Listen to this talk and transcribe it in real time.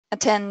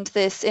attend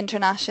this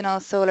International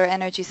Solar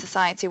Energy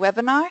Society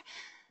webinar,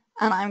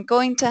 and I'm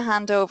going to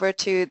hand over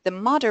to the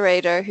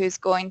moderator who's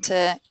going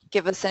to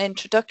give us an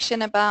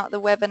introduction about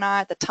the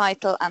webinar, the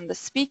title and the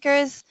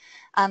speakers,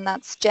 and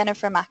that's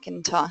Jennifer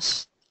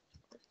McIntosh.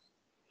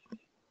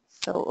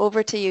 So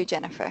over to you,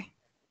 Jennifer.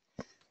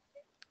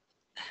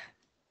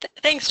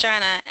 Thanks,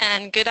 Joanna,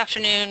 and good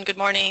afternoon, good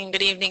morning,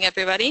 good evening,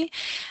 everybody.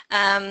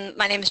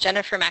 My name is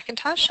Jennifer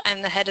McIntosh.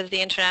 I'm the head of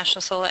the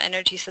International Solar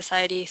Energy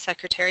Society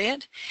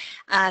Secretariat.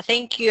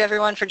 Thank you,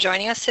 everyone, for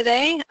joining us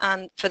today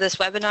for this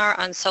webinar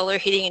on solar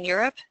heating in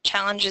Europe,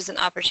 challenges and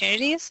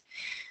opportunities.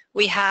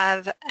 We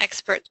have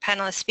expert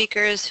panelist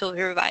speakers who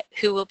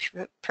will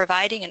be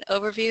providing an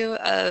overview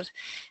of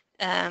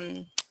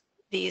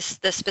the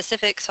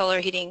specific solar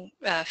heating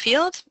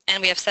field,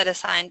 and we have set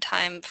aside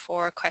time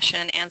for question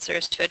and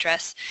answers to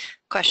address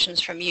questions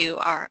from you,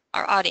 our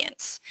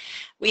audience.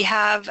 We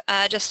have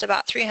just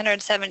about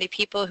 370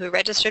 people who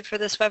registered for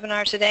this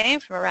webinar today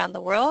from around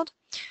the world,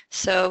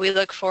 so we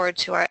look forward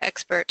to our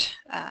expert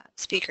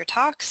speaker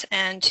talks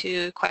and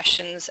to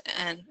questions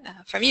and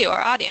from you, our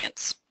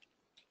audience.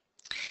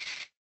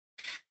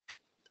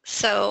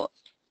 So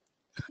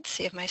let's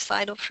see if my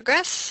slide will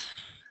progress.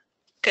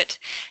 Good.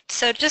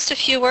 So just a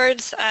few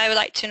words. I would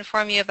like to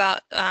inform you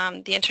about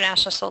the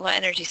International Solar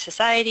Energy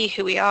Society,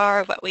 who we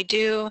are, what we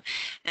do,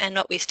 and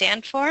what we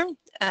stand for.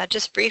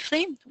 Just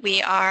briefly,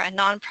 we are a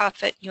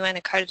nonprofit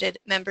UN-accredited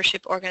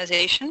membership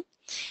organization,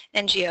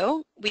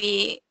 NGO.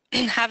 We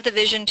have the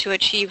vision to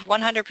achieve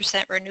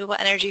 100% renewable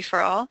energy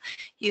for all,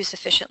 used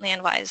efficiently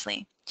and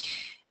wisely.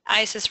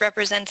 ISIS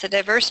represents a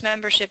diverse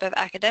membership of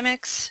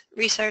academics,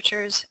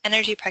 researchers,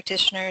 energy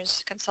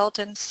practitioners,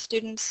 consultants,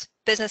 students,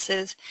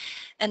 businesses,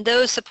 and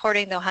those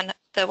supporting the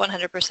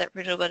 100%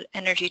 renewable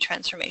energy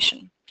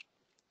transformation.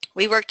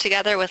 We work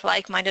together with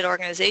like-minded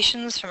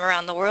organizations from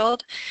around the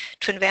world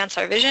to advance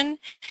our vision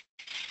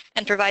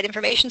and provide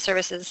information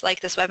services like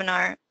this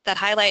webinar that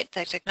highlight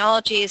the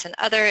technologies and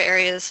other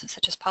areas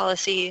such as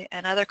policy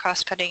and other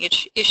cross-cutting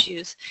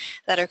issues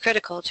that are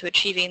critical to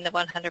achieving the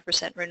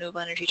 100%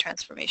 renewable energy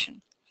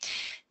transformation.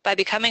 By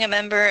becoming a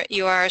member,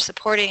 you are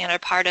supporting and are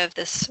part of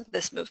this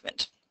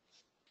movement.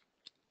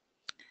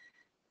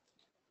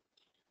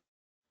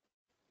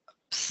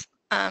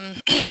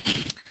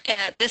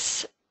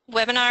 This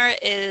webinar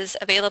is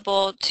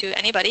available to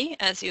anybody,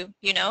 as you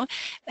know.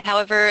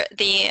 However,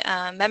 the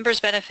members'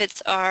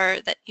 benefits are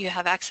that you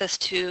have access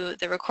to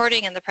the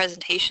recording and the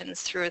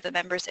presentations through the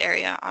members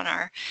area on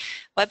our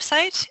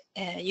website.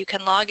 You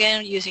can log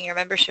in using your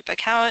membership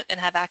account and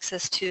have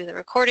access to the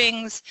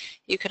recordings.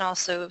 You can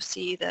also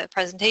see the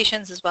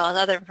presentations as well as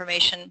other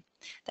information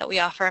that we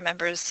offer our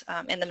members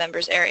in the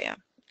members area.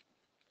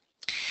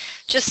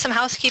 Just some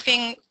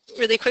housekeeping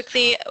really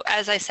quickly.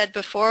 As I said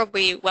before,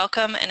 we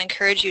welcome and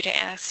encourage you to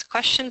ask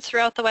questions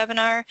throughout the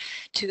webinar.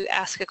 To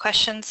ask a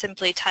question,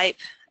 simply type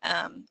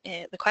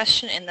the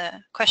question in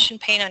the question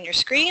pane on your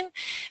screen.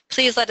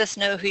 Please let us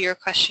know who your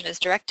question is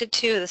directed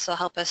to. This will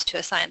help us to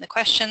assign the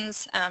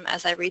questions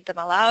as I read them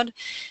aloud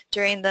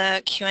during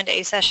the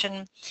Q&A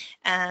session.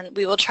 And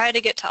we will try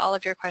to get to all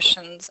of your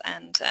questions,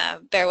 and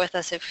bear with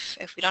us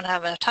if we don't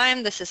have enough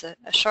time. This is a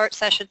short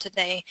session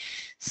today,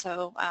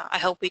 so I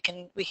hope we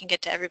can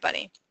get to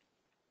everybody.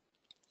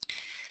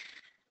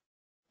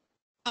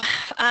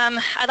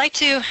 I'd like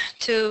to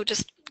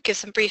just give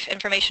some brief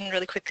information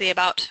really quickly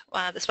about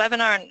this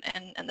webinar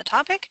and the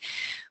topic.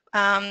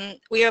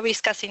 We are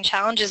discussing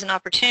challenges and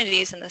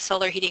opportunities in the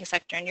solar heating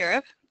sector in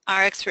Europe.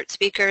 Our expert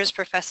speakers,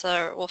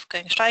 Professor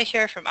Wolfgang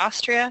Streicher from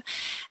Austria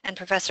and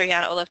Professor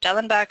Olof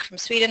Dalenbäck from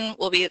Sweden,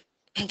 will be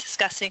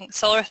discussing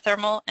solar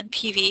thermal and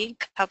PV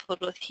coupled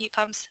with heat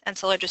pumps and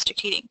solar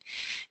district heating,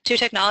 two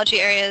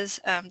technology areas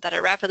that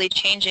are rapidly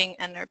changing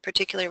and are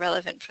particularly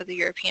relevant for the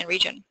European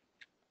region.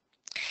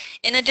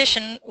 In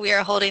addition, we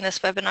are holding this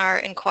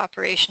webinar in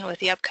cooperation with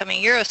the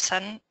upcoming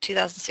Eurosun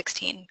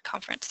 2016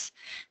 conference.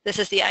 This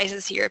is the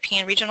ISIS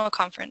European Regional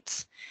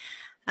Conference.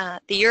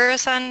 The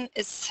Eurosun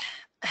is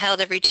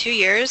held every 2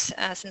 years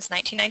since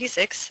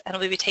 1996 and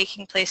will be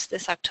taking place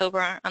this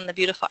October on the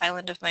beautiful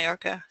island of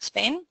Mallorca,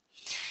 Spain.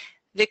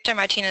 Victor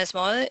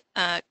Martinez-Moll,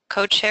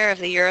 co-chair of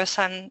the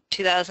Eurosun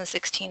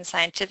 2016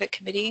 Scientific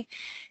Committee,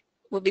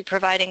 will be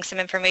providing some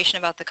information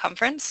about the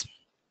conference.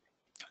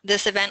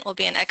 This event will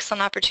be an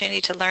excellent opportunity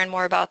to learn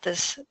more about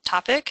this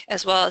topic,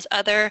 as well as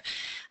other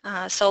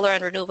solar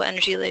and renewable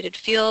energy related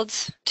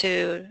fields,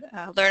 to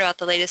learn about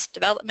the latest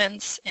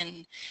developments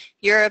in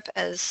Europe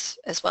as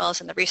well as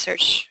in the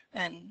research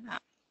and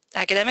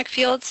academic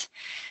fields,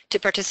 to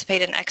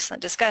participate in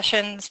excellent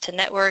discussions, to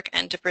network,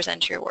 and to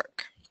present your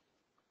work.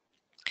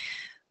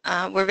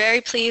 We're very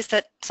pleased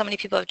that so many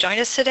people have joined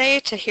us today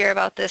to hear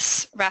about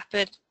this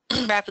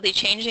rapidly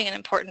changing and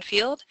important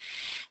field.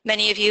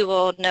 Many of you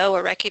will know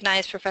or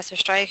recognize Professor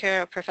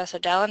Streicher or Professor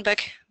Dalenbäck,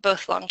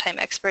 both longtime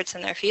experts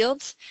in their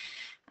fields.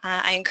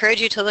 I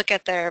encourage you to look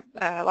at their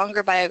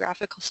longer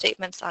biographical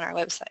statements on our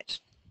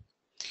website.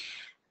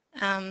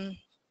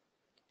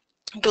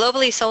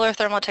 Globally, solar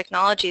thermal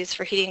technologies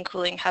for heating and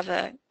cooling have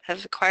a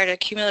have acquired a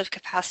cumulative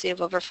capacity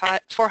of over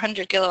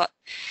 400 gigawatt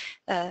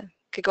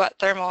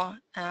thermal,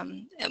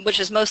 which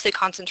is mostly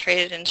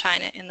concentrated in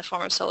China in the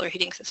form of solar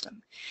heating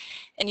system.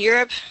 In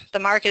Europe, the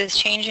market is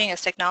changing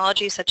as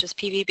technologies such as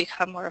PV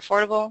become more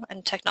affordable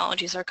and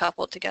technologies are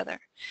coupled together.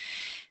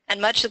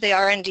 And much of the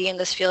R&D in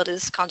this field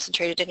is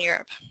concentrated in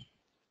Europe.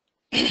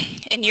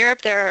 In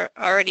Europe, there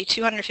are already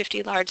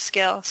 250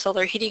 large-scale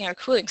solar heating or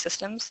cooling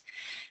systems,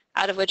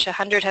 out of which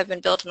 100 have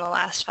been built in the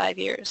last 5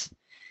 years.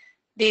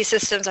 These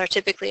systems are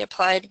typically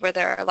applied where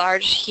there are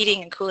large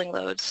heating and cooling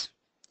loads,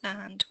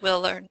 and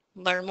we'll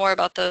learn more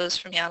about those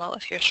from Jan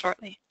Olof here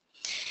shortly.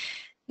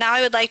 Now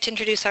I would like to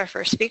introduce our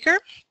first speaker,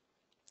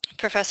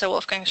 Professor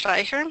Wolfgang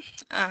Streicher.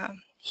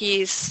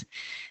 He's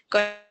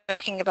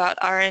talking about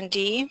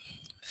R&D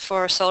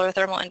for solar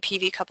thermal and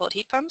PV coupled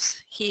heat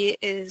pumps. He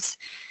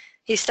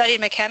studied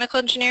mechanical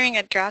engineering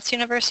at Graz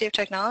University of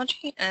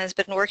Technology and has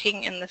been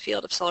working in the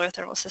field of solar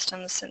thermal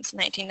systems since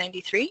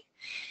 1993.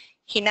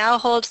 He now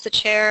holds the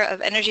chair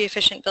of energy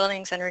efficient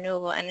buildings and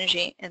renewable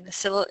energy in the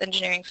civil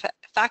engineering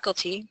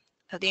faculty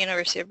of the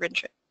University of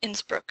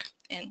Innsbruck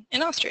in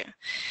Austria.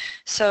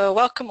 So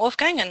welcome,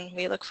 Wolfgang, and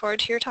we look forward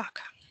to your talk.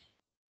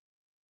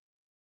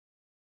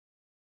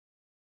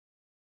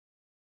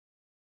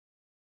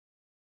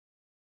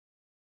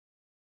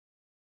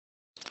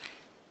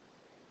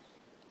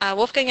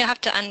 Wolfgang, you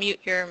have to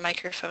unmute your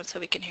microphone so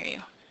we can hear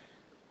you.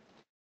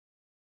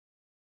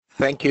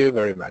 Thank you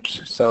very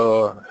much.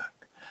 So,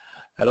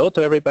 hello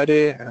to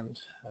everybody,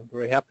 and I'm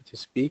very happy to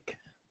speak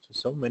to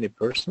so many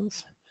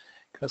persons,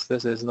 because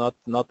this is not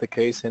the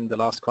case in the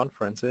last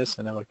conferences,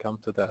 and I will come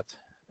to that,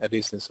 at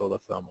least in solar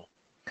thermal.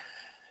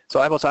 So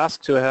I was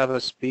asked to have a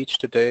speech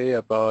today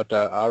about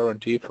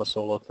R&D for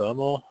solar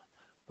thermal,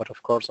 but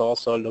of course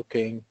also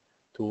looking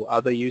to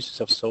other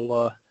uses of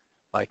solar,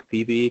 like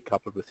PV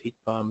coupled with heat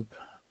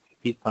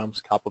pumps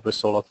coupled with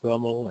solar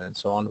thermal, and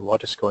so on,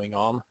 what is going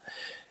on.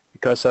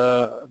 Because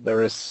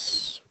there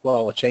is,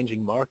 well, a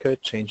changing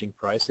market, changing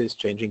prices,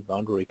 changing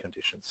boundary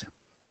conditions.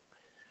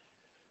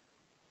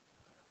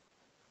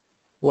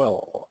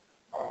 Well,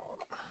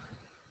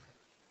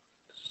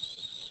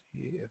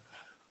 see if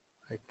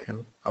I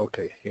can,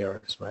 okay,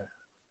 here is my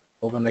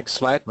next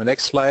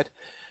slide,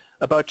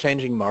 about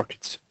changing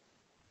markets.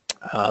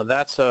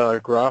 That's a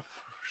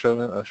graph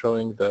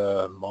showing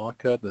the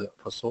market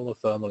for solar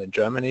thermal in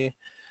Germany,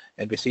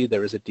 and we see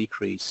there is a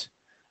decrease.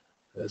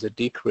 There's a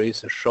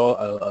decrease,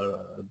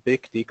 a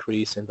big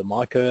decrease in the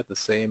market. The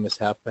same is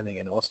happening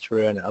in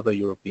Austria and other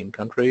European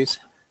countries.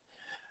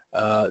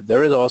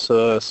 There is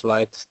also a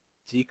slight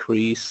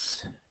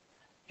decrease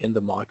in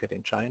the market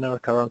in China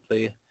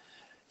currently.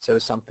 So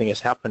something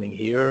is happening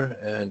here,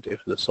 and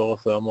if the solar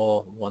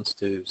thermal wants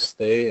to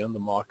stay on the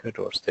market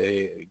or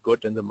stay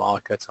good in the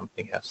market,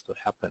 something has to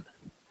happen.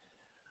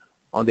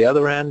 On the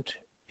other hand,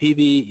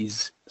 PV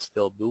is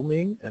still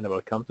booming, and I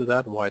will come to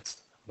that, why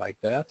it's like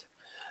that.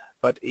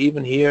 But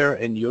even here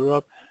in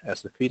Europe,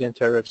 as the feed-in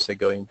tariffs are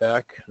going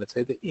back, let's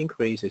say the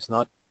increase is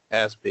not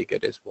as big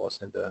as it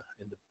was in the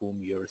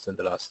boom years in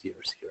the last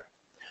years here.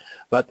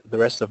 But the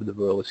rest of the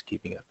world is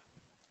keeping up.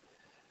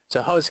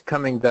 So how is it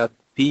coming that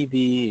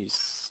PV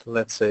is,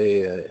 let's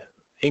say,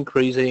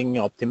 increasing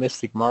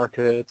optimistic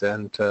market,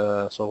 and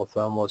solar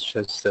thermal is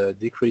just a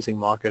decreasing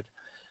market?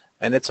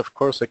 And it's of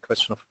course a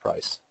question of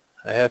price.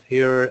 I have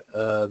here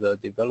the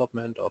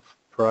development of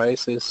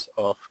prices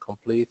of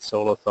complete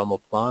solar thermal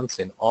plants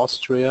in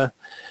Austria,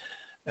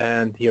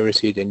 and here you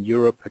see it in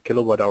Europe per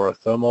kilowatt hour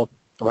thermal,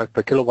 or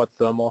per kilowatt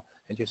thermal,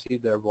 and you see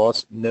there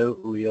was no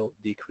real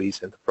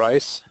decrease in the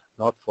price,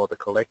 not for the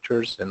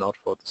collectors and not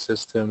for the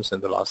systems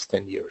in the last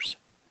 10 years.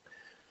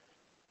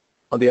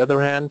 On the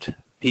other hand,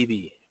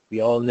 PV.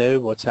 We all know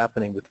what's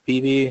happening with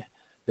PV.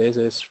 This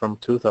is from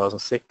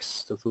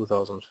 2006 to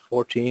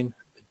 2014,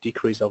 the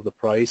decrease of the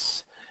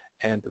price,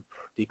 and the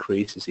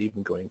decrease is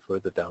even going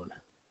further down.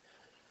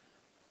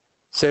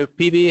 So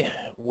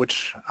PV,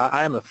 which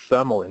I am a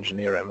thermal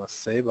engineer, I must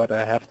say, but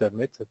I have to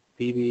admit that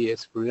PV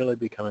is really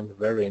becoming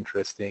very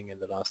interesting in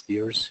the last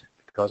years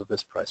because of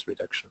this price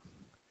reduction.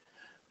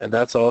 And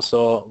that's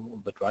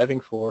also the driving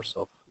force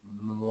of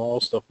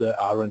most of the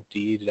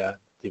R&D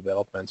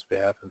developments we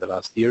have in the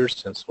last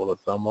years in solar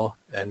thermal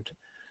and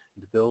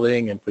the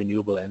building and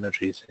renewable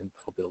energies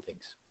for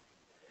buildings.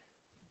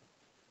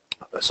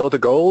 So the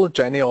goal,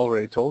 Jenny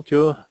already told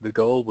you, the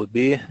goal would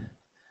be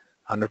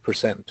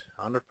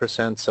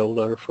 100%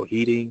 solar for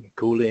heating,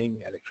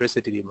 cooling,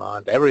 electricity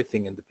demand,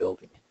 everything in the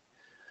building.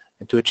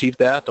 And to achieve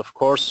that, of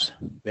course,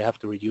 we have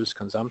to reduce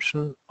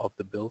consumption of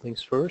the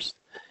buildings first,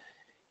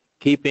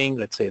 keeping,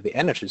 let's say, the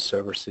energy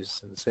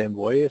services in the same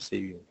way, as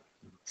the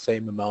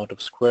same amount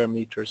of square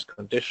meters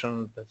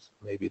conditioned, that's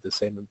maybe the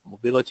same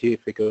mobility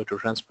if we go to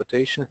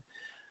transportation,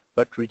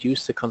 but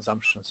reduce the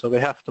consumption. So we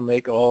have to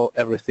make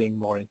everything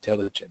more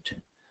intelligent,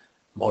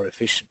 more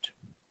efficient.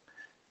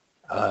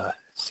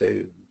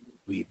 So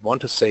we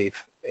want to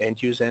save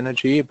end-use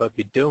energy, but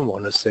we don't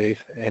want to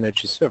save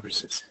energy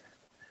services.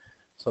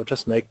 So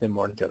just make them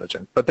more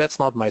intelligent. But that's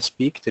not my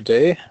speak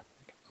today.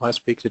 My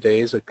speak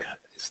today is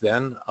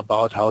then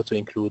about how to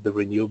include the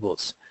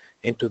renewables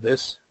into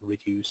this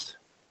reduced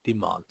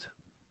demand.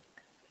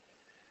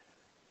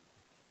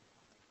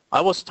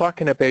 I was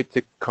talking about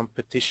the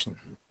competition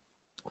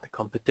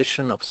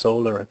of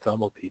solar and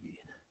thermal PV.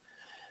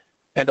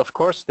 And of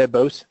course, they're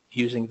both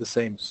using the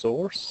same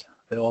source.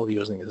 They're all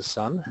using the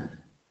sun.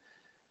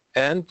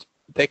 And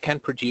they can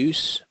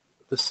produce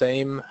the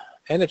same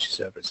energy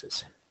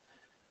services.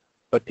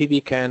 But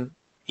PV can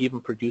even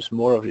produce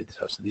more of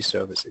these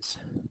services.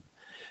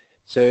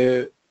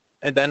 So,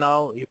 and then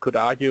now you could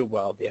argue,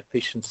 well, the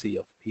efficiency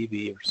of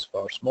PV is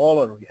far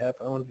smaller. We have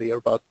only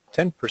about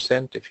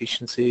 10%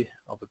 efficiency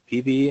of a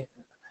PV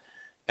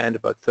and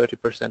about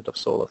 30% of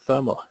solar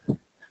thermal.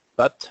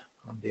 But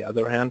on the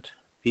other hand,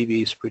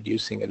 PV is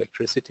producing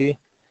electricity.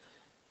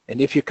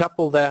 And if you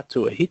couple that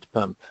to a heat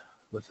pump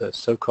with a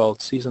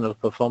so-called seasonal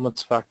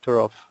performance factor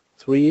of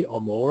 3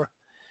 or more,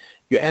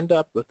 you end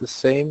up with the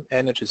same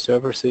energy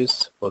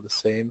services for the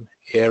same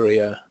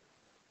area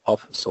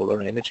of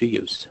solar energy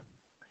use.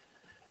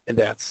 And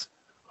that's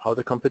how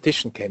the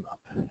competition came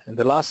up. In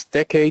the last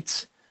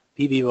decades,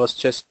 PV was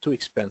just too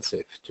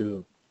expensive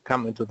to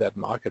come into that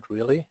market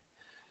really.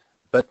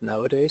 But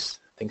nowadays,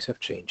 things have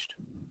changed.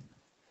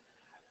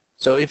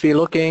 So if you're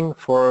looking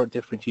for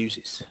different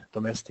uses,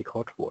 domestic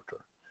hot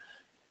water.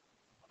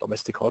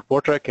 Domestic hot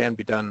water can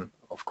be done,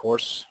 of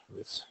course,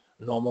 with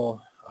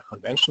normal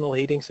conventional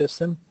heating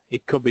system.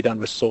 It could be done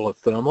with solar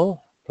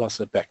thermal plus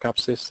a backup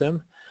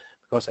system,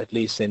 because at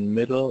least in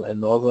middle and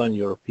northern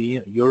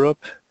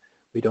Europe,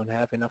 we don't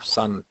have enough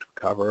sun to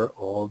cover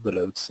all the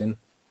loads in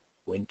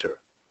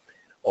winter.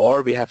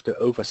 Or we have to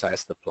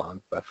oversize the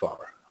plant by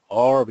far.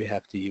 Or we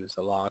have to use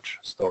a large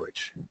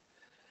storage.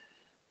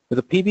 With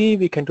the PV,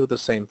 we can do the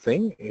same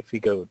thing. If we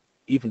go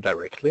even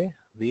directly,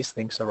 these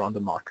things are on the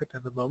market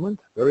at the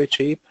moment, very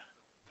cheap,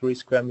 3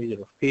 square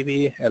meter of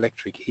PV,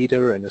 electric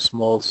heater in a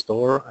small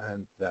store,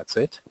 and that's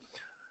it.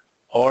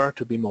 Or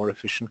to be more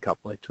efficient,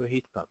 couple it to a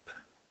heat pump,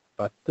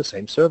 but the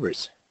same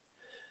service.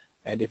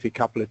 And if we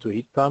couple it to a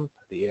heat pump,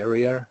 the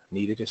area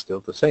needed is still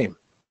the same.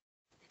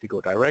 If you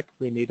go direct,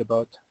 we need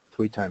about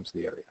 3 times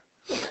the area.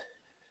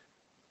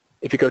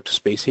 If you go to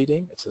space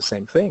heating, it's the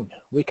same thing.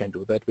 We can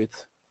do that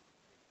with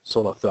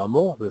solar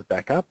thermal, with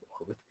backup,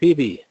 or with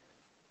PV.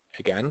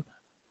 Again,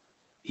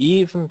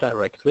 even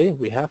directly,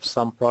 we have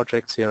some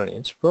projects here in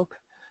Innsbruck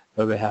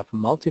where we have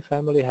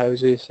multi-family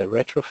houses, a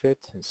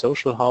retrofit in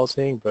social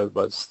housing, but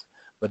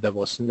there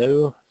was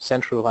no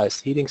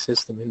centralized heating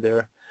system in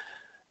there,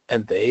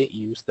 and they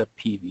use the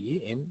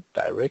PV in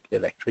direct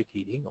electric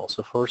heating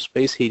also for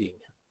space heating.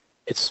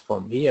 It's,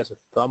 for me as a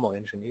thermal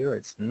engineer,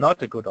 it's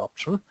not a good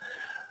option,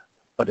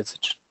 but it's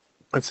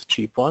a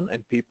cheap one,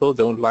 and people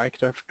don't like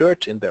to have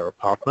dirt in their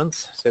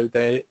apartments, so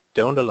they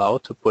don't allow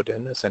to put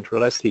in a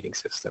centralized heating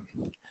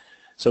system.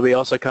 So we're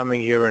also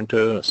coming here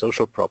into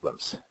social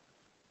problems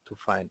to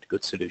find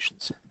good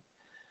solutions.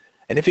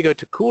 And if you go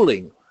to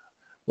cooling,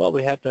 well,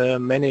 we had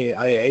many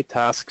IAA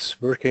tasks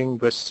working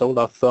with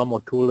solar thermal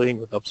cooling,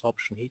 with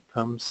absorption heat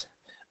pumps,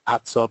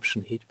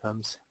 adsorption heat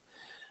pumps.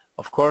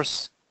 Of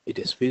course, it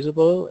is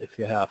feasible if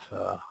you have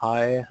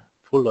high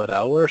full load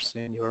hours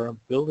in your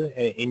building,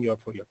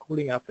 for your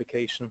cooling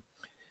application.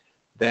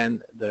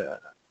 Then the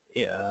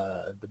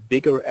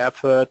bigger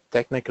effort,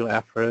 technical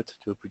effort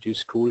to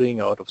produce cooling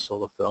out of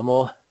solar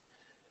thermal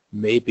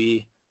may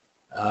be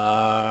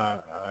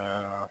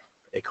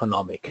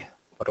economic.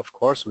 But of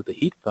course, with the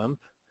heat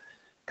pump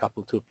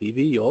coupled to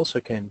PV, you also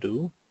can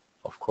do,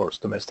 of course,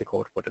 domestic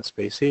hot water and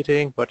space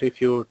heating. But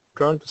if you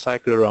turn the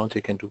cycle around,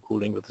 you can do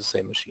cooling with the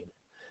same machine.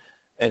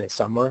 And in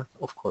summer,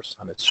 of course,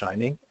 sun is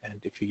shining,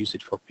 and if you use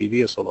it for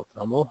PV or solar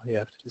thermal, you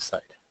have to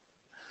decide.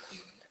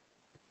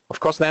 Of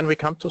course, then we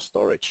come to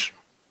storage.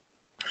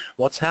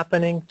 What's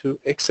happening to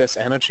excess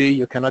energy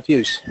you cannot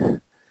use?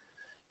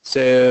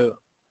 So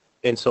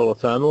in solar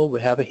thermal, we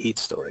have a heat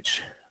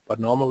storage, but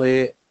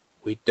normally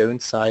we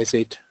don't size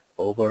it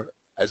over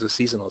as a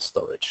seasonal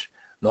storage,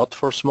 not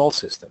for small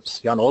systems.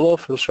 Jan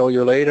Olof will show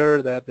you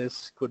later that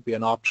this could be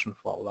an option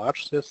for a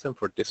large system,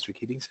 for district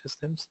heating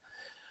systems.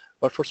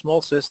 But for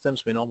small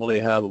systems, we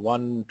normally have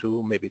 1,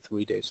 2, maybe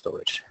 3 days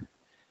storage.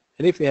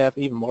 And if we have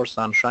even more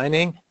sun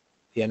shining,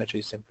 the energy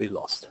is simply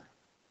lost.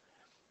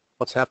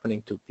 What's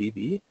happening to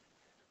PV?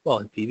 Well,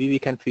 in PV we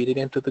can feed it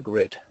into the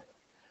grid,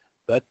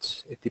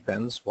 but it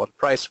depends what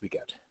price we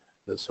get,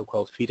 the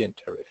so-called feed-in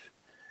tariff.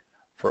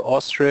 For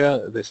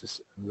Austria, this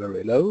is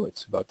very low.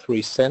 It's about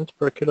 3 cents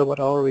per kilowatt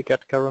hour we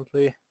get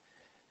currently.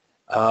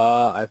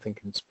 I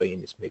think in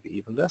Spain it's maybe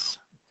even less.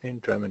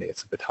 In Germany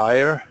it's a bit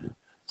higher.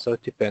 So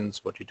it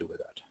depends what you do with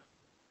that.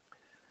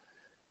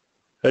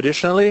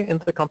 Additionally, in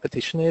the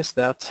competition is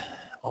that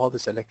all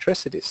this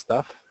electricity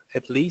stuff,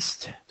 at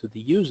least to the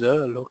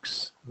user,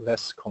 looks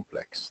less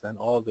complex than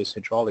all these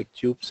hydraulic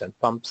tubes and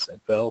pumps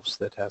and valves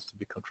that has to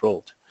be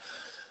controlled.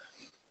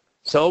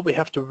 So we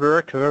have to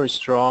work very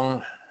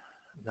strong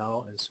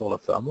now in solar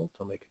thermal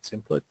to make it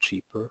simpler,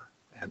 cheaper,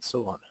 and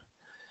so on.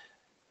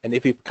 And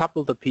if you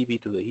couple the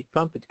PV to the heat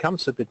pump, it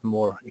comes a bit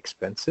more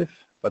expensive,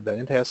 but then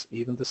it has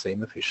even the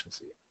same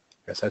efficiency,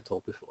 as I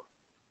told before.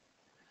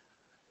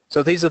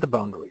 So these are the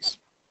boundaries.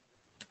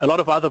 A lot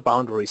of other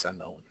boundaries are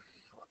known.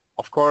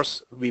 Of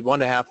course, we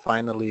want to have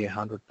finally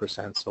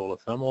 100% solar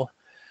thermal,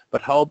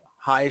 but how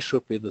high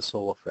should be the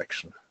solar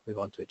fraction we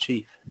want to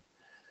achieve?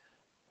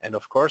 And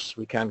of course,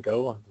 we can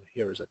go,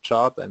 here is a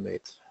chart I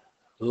made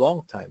a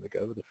long time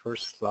ago. The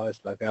first slide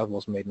like that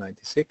was made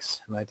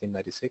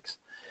 1996.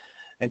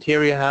 And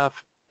here you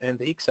have, in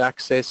the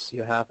x-axis,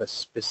 you have a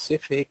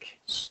specific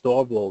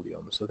store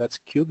volume. So that's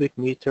cubic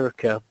meter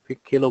per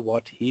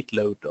kilowatt heat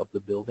load of the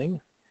building.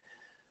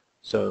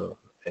 So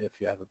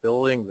if you have a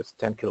building with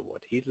 10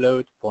 kilowatt heat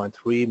load,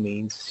 0.3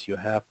 means you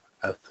have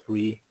a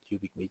 3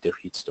 cubic meter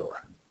heat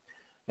store.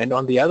 And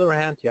on the other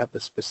hand, you have the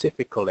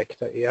specific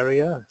collector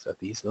area, so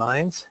these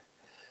lines,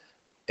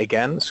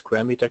 again,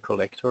 square meter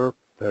collector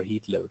per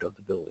heat load of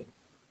the building.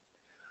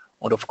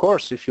 And of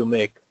course, if you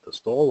make the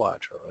store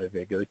larger, or if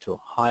you go to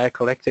higher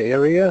collector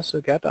areas,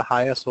 you get a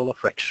higher solar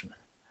fraction.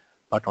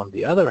 But on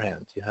the other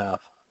hand, you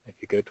have, if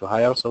you go to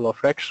higher solar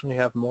fraction, you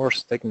have more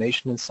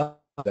stagnation inside.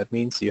 That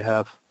means you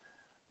have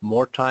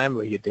more time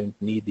where you don't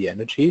need the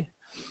energy.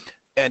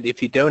 And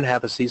if you don't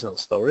have a seasonal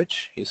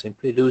storage, you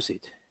simply lose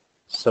it.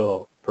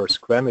 So per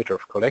square meter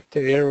of collector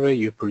area,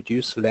 you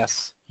produce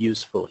less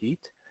useful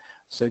heat,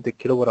 so the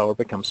kilowatt hour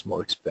becomes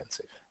more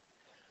expensive.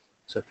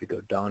 So if you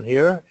go down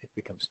here, it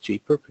becomes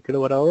cheaper per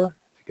kilowatt hour.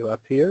 If you go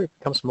up here, it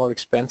becomes more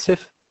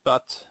expensive,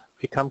 but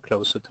we come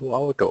closer to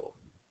our goal.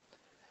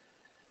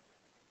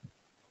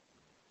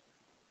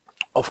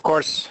 Of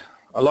course,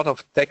 a lot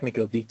of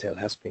technical detail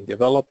has been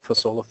developed for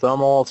solar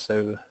thermal,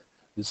 so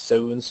the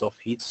zones of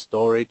heat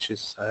storage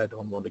is, I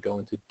don't want to go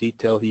into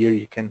detail here,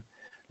 you can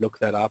look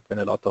that up in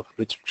a lot of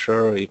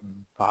literature,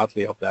 even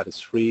partly of that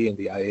is free in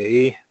the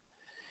IAEA.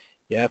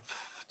 You have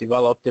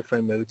developed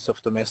different modes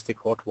of domestic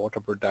hot water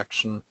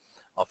production,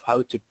 of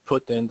how to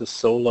put in the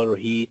solar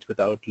heat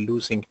without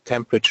losing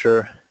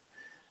temperature,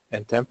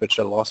 and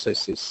temperature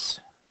losses is,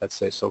 let's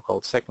say,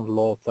 so-called second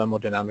law of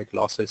thermodynamic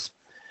losses.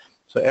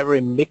 So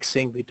every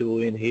mixing we do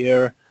in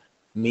here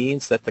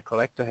means that the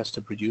collector has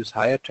to produce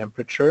higher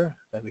temperature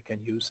than we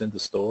can use in the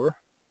store,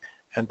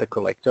 and the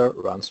collector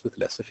runs with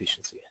less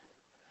efficiency.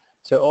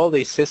 So all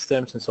these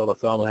systems in solar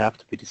thermal have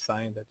to be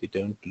designed that you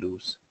don't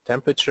lose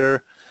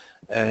temperature,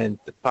 and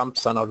the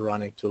pumps are not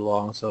running too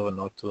long, so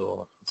not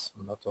to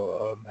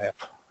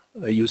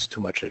use too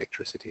much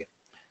electricity.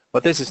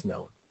 But this is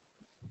known.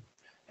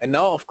 And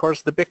now, of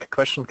course, the big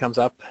question comes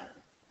up: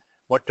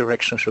 what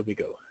direction should we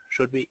go?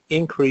 Should we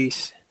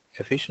increase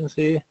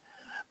efficiency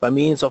by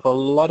means of a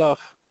lot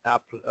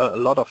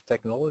of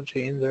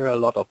technology in there, a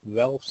lot of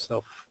valves,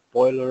 of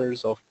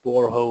boilers, of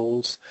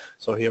boreholes?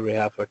 So here we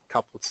have a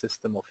coupled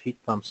system of heat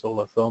pump,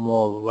 solar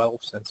thermal,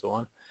 valves, and so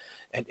on.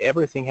 And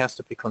everything has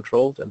to be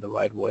controlled in the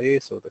right way,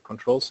 so the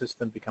control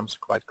system becomes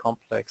quite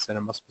complex, and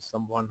there must be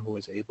someone who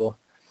is able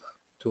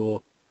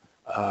to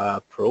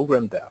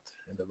program that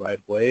in the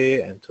right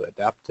way and to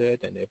adapt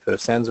it, and if a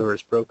sensor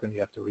is broken, you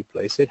have to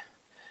replace it.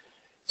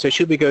 So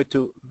should we go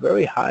to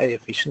very high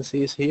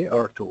efficiencies here,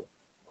 or to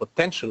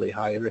potentially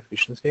higher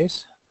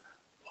efficiencies,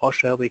 or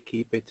shall we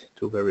keep it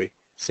to a very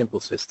simple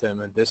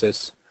system? And this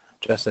is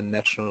just a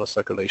natural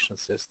circulation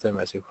system,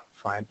 as you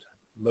find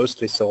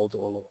mostly sold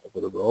all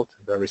over the world,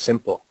 very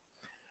simple.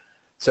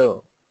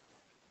 So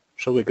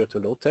should we go to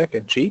low tech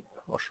and cheap,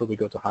 or should we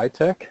go to high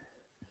tech?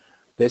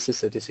 This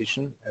is a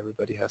decision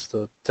everybody has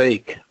to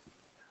take.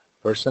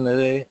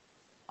 Personally,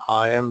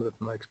 I am,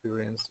 with my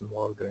experience,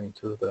 more going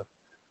to the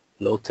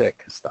low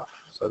tech stuff.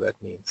 So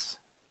that means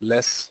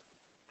less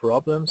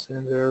problems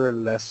in there,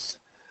 less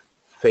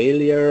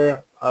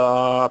failure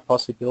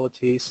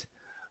possibilities,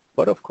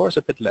 but of course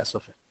a bit less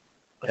of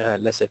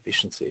less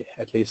efficiency,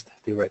 at least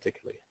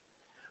theoretically.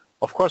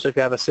 Of course, if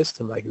you have a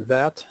system like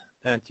that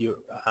and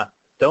you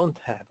don't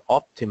have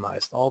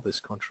optimized all this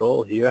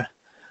control here,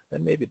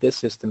 then maybe this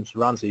system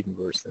runs even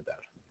worse than that.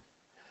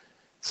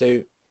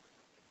 So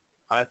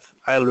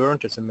I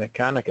learned as a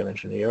mechanical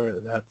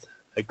engineer that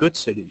a good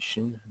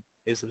solution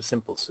is a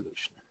simple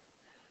solution.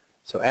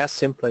 So as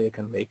simpler you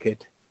can make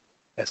it,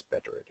 as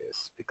better it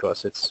is,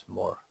 because it's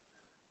more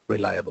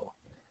reliable.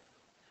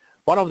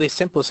 One of these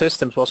simple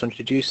systems was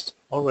introduced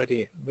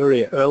already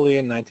very early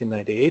in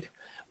 1998,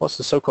 was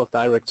the so-called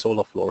direct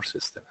solar floor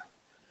system.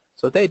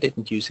 So they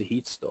didn't use a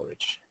heat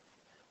storage.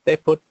 They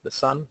put the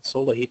sun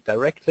solar heat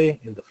directly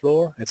in the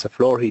floor. It's a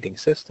floor heating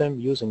system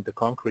using the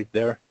concrete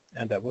there,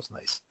 and that was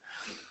nice.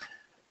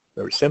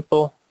 Very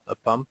simple, a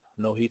pump,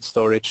 no heat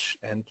storage,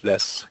 and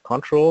less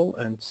control.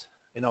 And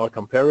in our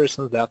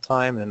comparison that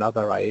time, in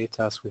another IAEA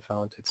task, we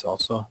found it's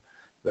also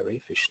very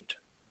efficient.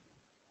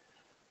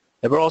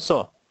 There were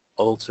also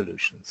old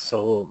solutions.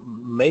 So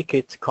make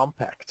it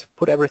compact,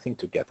 put everything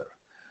together.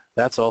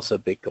 That's also a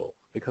big goal,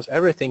 because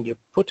everything you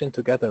put in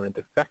together in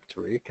the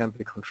factory can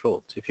be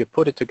controlled. If you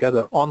put it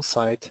together on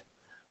site,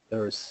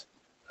 there is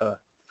a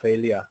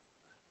failure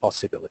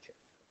possibility.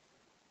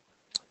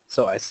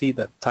 So I see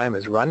that time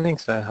is running,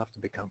 so I have to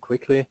become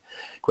quicker.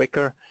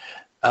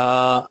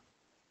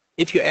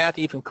 If you add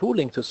even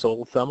cooling to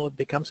solar thermal, it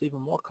becomes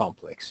even more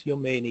complex. You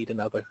may need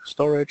another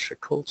storage, a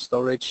cold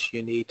storage.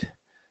 You need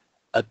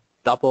a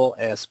double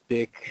as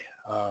big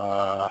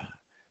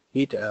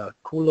heat a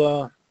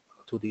cooler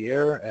to the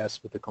air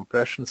as with the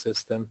compression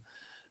system.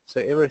 So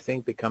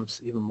everything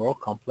becomes even more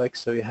complex,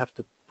 so you have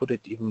to put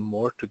it even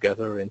more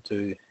together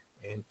into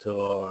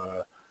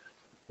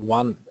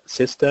one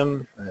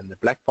system, and the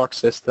black box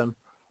system,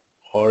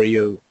 or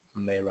you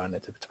may run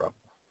into trouble.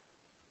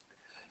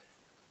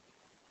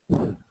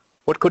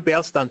 What could be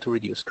else done to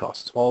reduce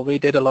costs? Well, we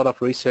did a lot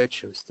of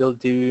research, we still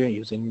do,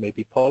 using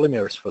maybe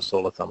polymers for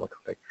solar thermal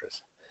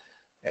collectors,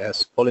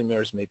 as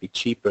polymers may be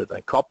cheaper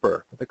than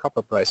copper. The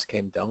copper price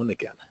came down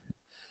again.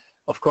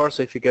 Of course,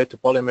 if you go to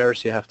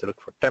polymers, you have to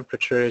look for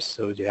temperatures,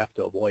 so you have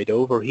to avoid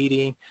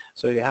overheating.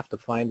 So you have to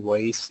find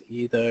ways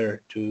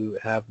either to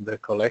have the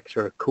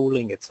collector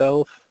cooling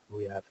itself.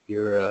 We have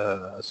here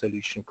a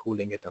solution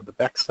cooling it on the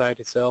backside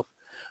itself.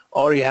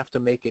 Or you have to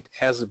make it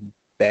as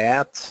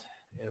bad,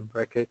 in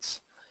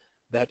brackets,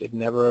 that it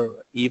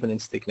never, even in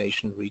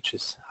stagnation,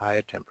 reaches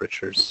higher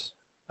temperatures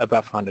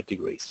above 100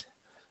 degrees.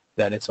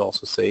 Then it's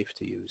also safe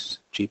to use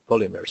cheap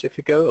polymers. If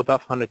you go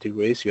above 100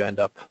 degrees, you end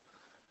up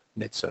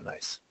not so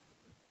nice.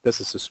 This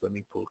is a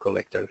swimming pool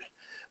collector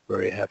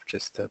where you have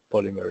just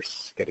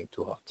polymers getting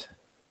too hot.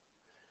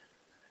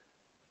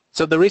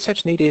 So the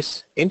research need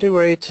is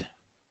integrate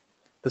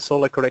the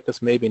solar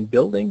collectors maybe in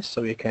buildings,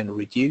 so you can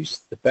reduce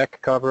the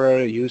back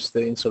cover, use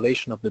the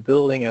insulation of the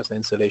building as the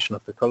insulation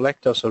of the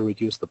collector, so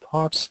reduce the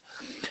parts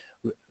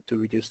to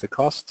reduce the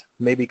cost,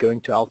 maybe going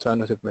to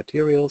alternative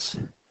materials,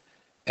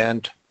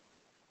 and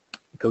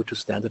go to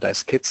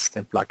standardized kits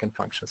and plug-in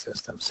function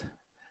systems.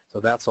 So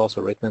that's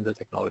also written in the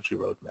technology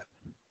roadmap.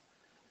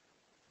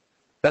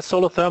 That's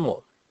solar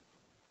thermal.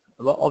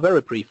 A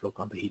very brief look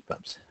on the heat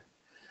pumps.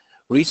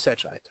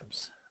 Research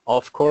items.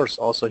 Of course,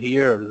 also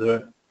here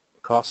the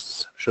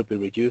costs should be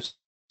reduced.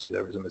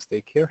 There is a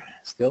mistake here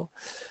still.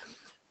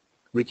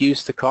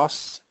 Reduce the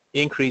costs,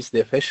 increase the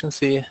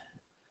efficiency,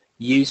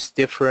 use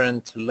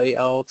different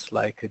layouts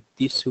like a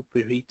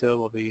de-superheater,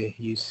 what we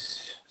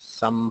use,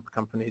 some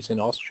companies in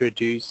Austria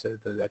do, so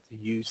that you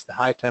use the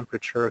high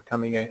temperature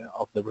coming out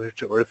of the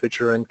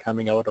refrigerant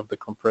coming out of the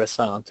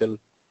compressor until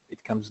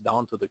it comes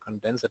down to the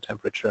condenser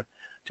temperature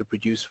to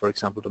produce, for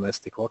example,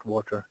 domestic hot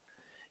water.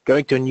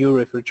 Going to new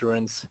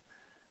refrigerants,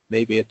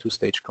 maybe a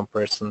two-stage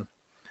compression,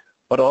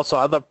 but also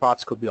other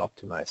parts could be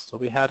optimized. So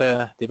we had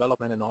a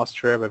development in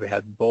Austria where we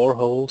had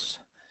boreholes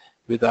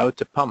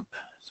without a pump.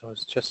 So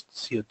it's just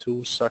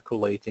CO2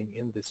 circulating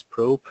in this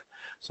probe.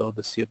 So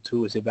the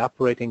CO2 is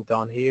evaporating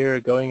down here,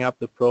 going up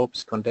the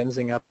probes,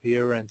 condensing up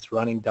here, and it's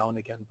running down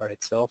again by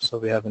itself. So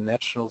we have a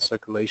natural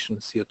circulation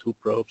CO2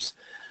 probes,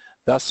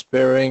 thus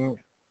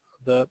sparing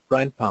the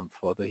brine pump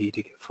for the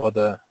heating, for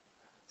the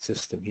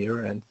system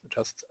here, and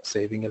just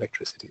saving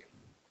electricity.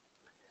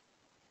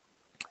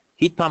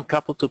 Heat pump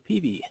coupled to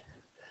PV.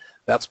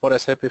 That's what I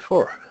said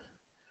before.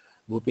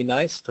 Would be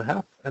nice to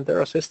have, and there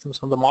are systems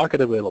on the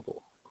market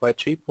available. Quite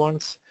cheap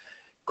ones.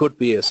 Could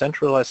be a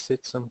centralized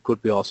system,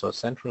 could be also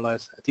a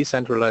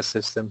decentralized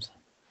systems.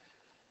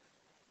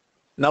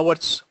 Now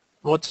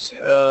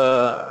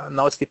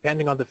now it's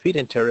depending on the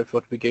feed-in tariff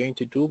what we're going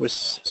to do with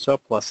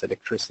surplus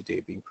electricity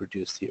being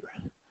produced here.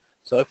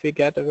 So if we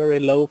get a very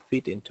low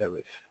feed-in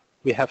tariff,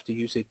 we have to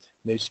use it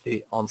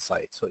mostly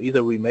on-site. So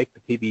either we make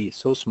the PV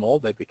so small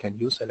that we can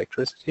use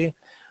electricity,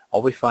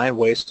 or we find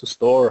ways to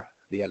store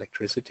the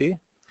electricity.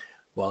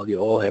 Well, you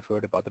all have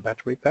heard about the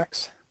battery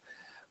packs,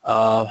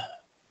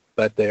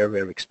 but they are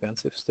very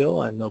expensive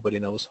still, and nobody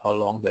knows how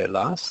long they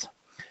last.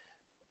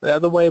 The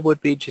other way would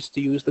be just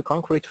to use the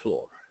concrete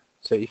floor.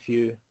 So if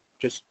you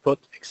just put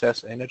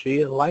excess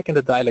energy, like in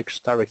the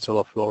direct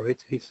solar floor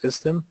heat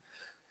system,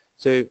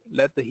 so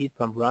let the heat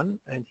pump run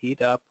and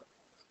heat up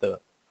the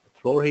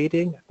floor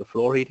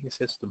heating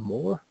system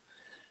more.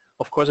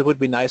 Of course, it would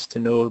be nice to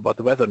know about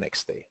the weather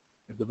next day.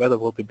 If the weather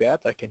will be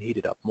bad, I can heat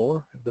it up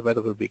more. If the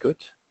weather will be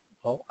good,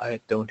 well, I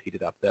don't heat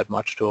it up that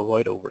much to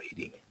avoid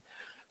overheating.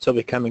 So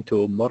we're coming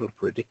to model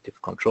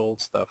predictive control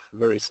stuff,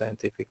 very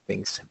scientific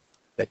things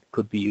that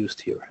could be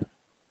used here.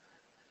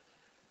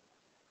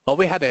 Well,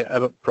 we had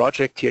a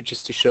project here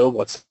just to show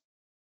what's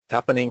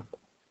happening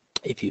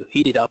if you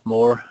heat it up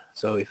more.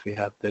 So if we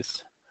have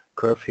this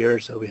curve here,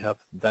 so we have,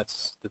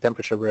 that's the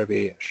temperature where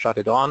we shut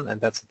it on, and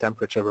that's the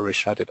temperature where we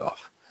shut it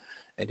off.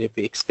 And if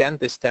we extend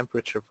this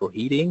temperature for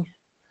heating,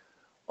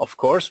 of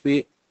course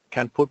we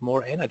can put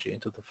more energy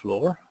into the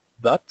floor,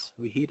 but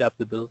we heat up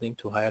the building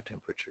to higher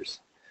temperatures.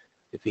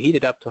 If we heat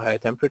it up to higher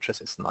temperatures,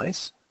 it's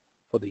nice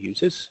for the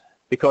users,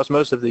 because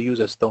most of the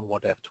users don't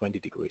want to have 20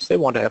 degrees. They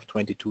want to have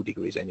 22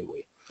 degrees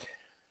anyway.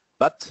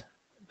 But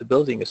the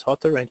building is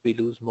hotter and we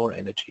lose more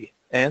energy,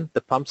 and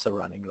the pumps are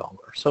running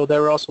longer. So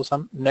there are also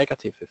some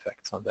negative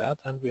effects on that,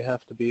 and we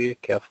have to be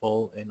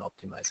careful in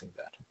optimizing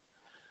that.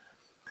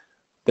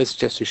 This is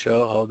just to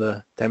show how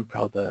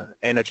the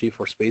energy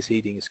for space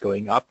heating is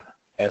going up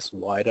as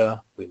wider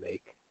we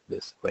make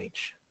this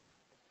range.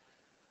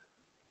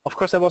 Of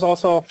course, there was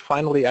also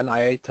finally an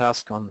IA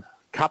task on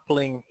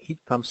coupling heat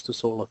pumps to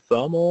solar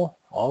thermal,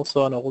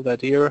 also an old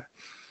idea.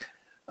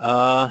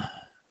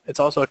 It's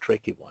also a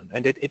tricky one,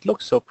 and it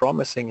looks so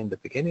promising in the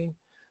beginning,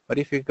 but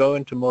if you go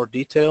into more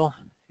detail,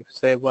 If you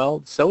say,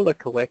 well, solar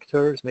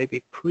collectors may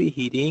be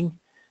preheating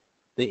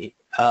the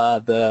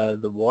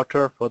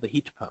water for the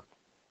heat pump.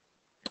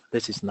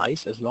 This is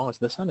nice as long as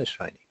the sun is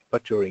shining.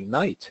 But during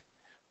night,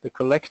 the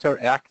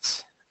collector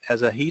acts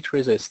as a heat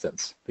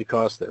resistance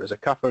because there is a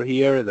cover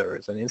here, there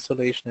is an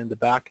insulation in the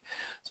back,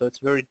 so it's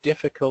very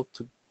difficult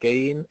to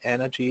gain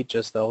energy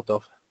just out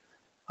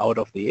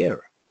of the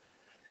air.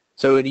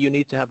 So you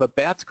need to have a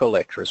bath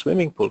collector, a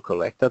swimming pool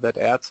collector, that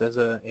acts as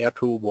an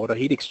air-to-water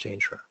heat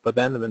exchanger. But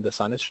then when the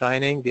sun is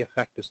shining, the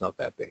effect is not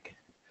that big.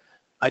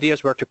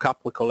 Ideas were to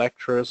couple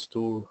collectors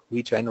to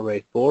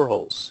regenerate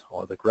boreholes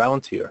or the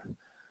ground here.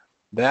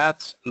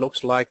 That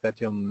looks like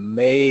that you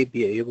may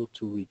be able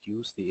to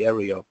reduce the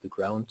area of the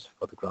ground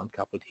for the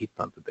ground-coupled heat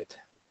pump a bit.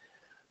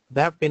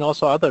 There have been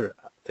also other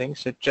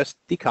things that just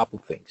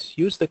decouple things.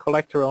 Use the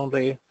collector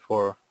only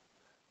for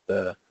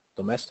the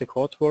domestic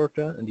hot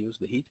water and use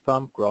the heat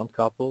pump ground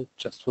coupled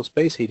just for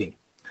space heating.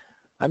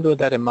 I'm doing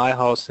that in my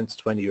house since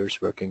 20 years,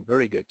 working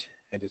very good,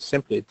 and it's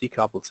simply a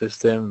decoupled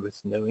system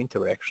with no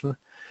interaction.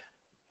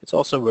 It's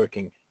also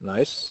working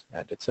nice,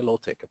 and it's a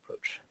low-tech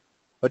approach.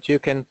 But you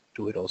can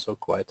do it also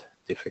quite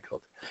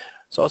difficult.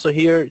 So also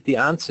here the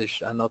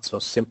answers are not so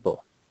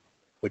simple,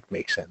 which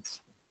makes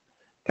sense.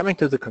 Coming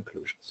to the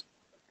conclusions.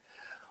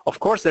 Of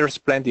course there is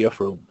plenty of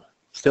room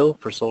still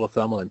for solar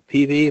thermal and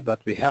PV,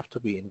 but we have to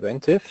be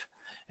inventive.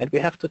 And we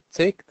have to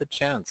take the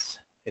chance.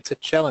 It's a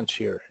challenge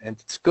here, and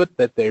it's good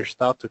that they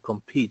start to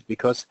compete,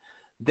 because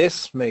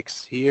this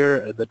makes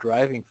here the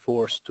driving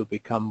force to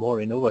become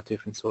more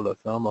innovative in solar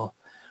thermal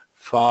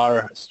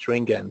far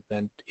stringent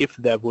than if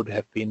there would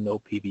have been no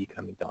PV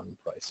coming down in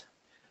price.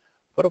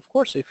 But of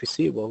course, if we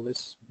see, well,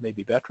 this may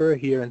be better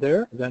here and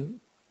there,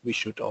 then we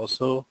should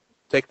also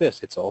take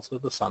this. It's also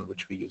the sun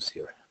which we use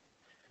here.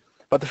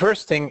 But the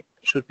first thing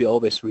should be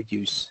always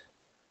reduce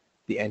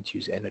the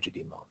end-use energy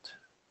demand.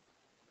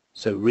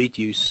 So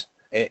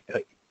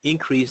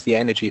increase the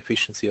energy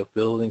efficiency of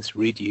buildings,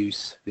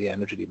 reduce the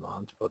energy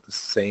demand for the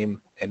same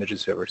energy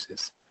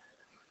services.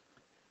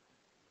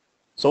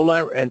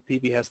 Solar and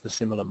PV has the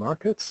similar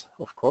markets,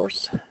 of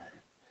course.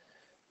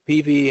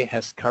 PV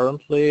has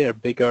currently a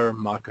bigger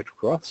market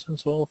growth than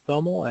solar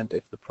thermal, and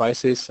if the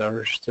prices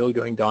are still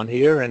going down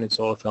here and in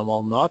solar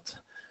thermal not,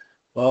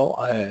 well,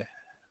 I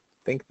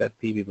think that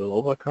PV will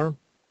overcome.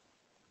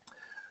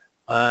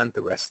 And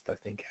the rest, I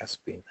think, has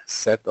been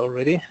said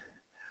already.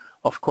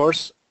 Of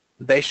course,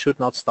 they should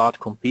not start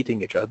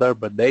competing each other,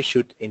 but they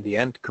should, in the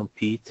end,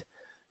 compete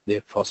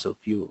the fossil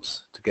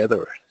fuels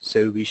together.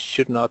 So we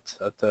should not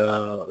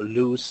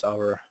lose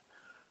our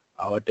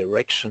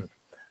direction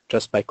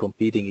just by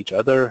competing each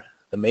other.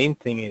 The main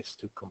thing is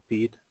to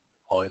compete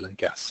oil and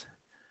gas.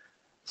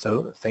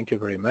 So thank you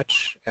very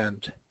much,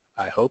 and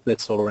I hope that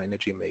solar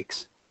energy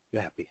makes you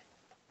happy.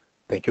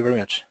 Thank you very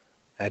much,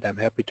 and I'm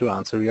happy to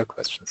answer your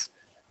questions.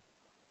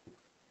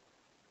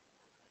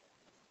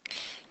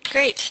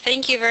 Great.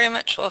 Thank you very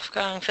much,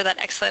 Wolfgang, for that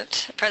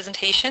excellent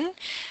presentation.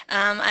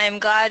 I'm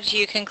glad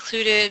you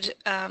concluded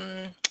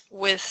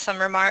with some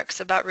remarks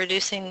about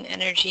reducing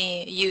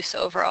energy use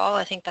overall.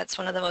 I think that's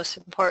one of the most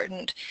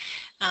important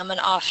and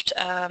oft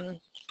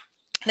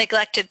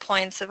neglected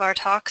points of our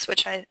talks,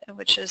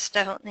 which is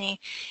definitely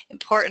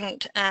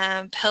important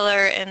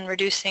pillar in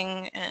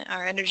reducing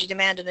our energy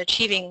demand and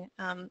achieving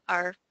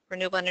our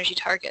renewable energy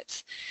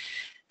targets.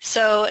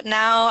 So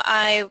now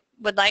I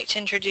would like to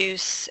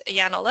introduce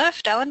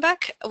Olof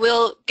Dalenbäck.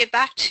 We'll get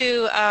back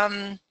to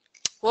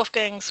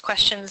Wolfgang's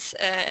questions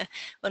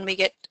when we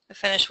get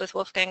finished with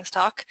Wolfgang's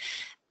talk.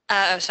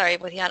 With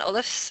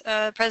Olof's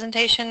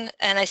presentation.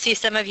 And I see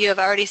some of you have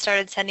already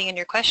started sending in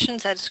your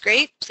questions. That's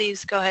great.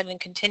 Please go ahead and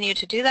continue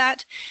to do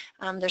that.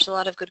 There's a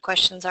lot of good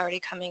questions already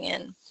coming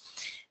in.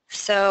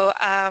 So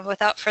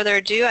without further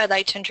ado, I'd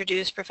like to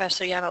introduce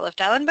Professor Olof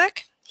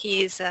Dalenbäck.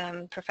 He's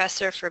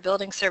Professor for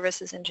Building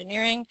Services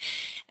Engineering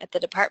at the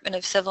Department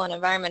of Civil and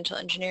Environmental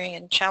Engineering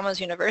in Chalmers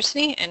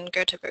University in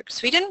Göteborg,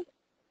 Sweden.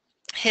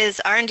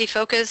 His R&D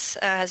focus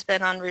has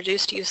been on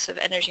reduced use of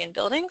energy in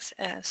buildings,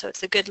 so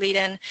it's a good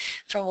lead-in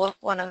from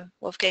one of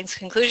Wolfgang's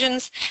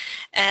conclusions,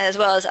 as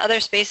well as other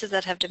spaces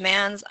that have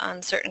demands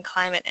on certain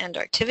climate and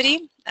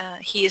activity.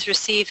 He has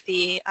received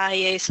the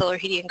IEA Solar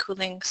Heating and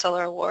Cooling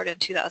Solar Award in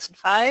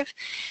 2005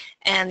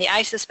 and the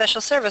ISIS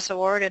Special Service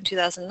Award in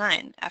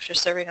 2009 after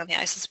serving on the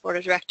ISIS Board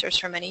of Directors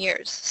for many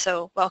years.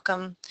 So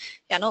welcome,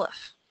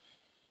 Olof.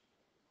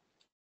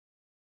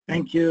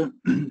 Thank you,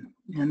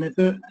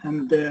 Jennifer,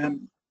 and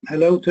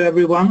hello to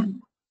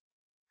everyone.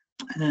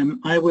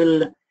 I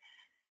will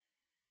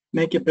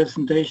make a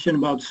presentation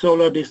about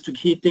solar district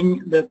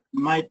heating that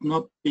might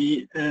not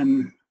be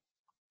the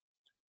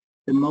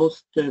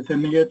most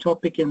familiar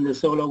topic in the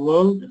solar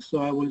world. So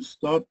I will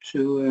start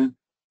to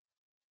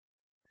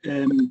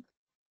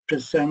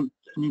present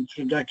an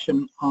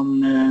introduction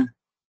on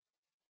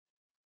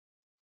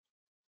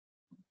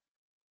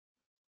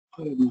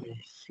my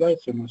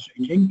slides are not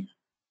changing.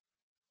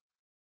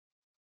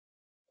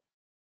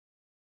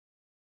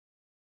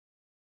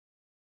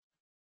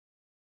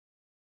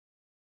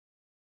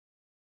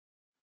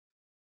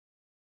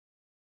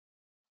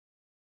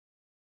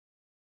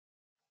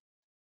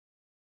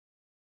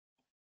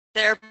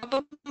 there a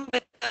problem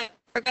with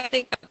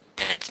recording?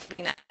 It's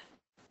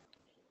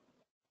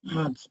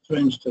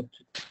strange that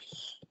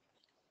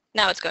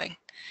Now it's going.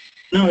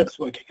 now it's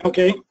working.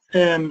 Okay,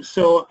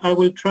 so I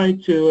will try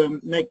to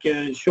make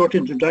a short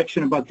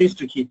introduction about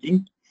district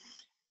heating.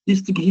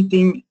 District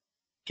heating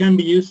can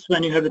be used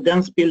when you have a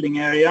dense building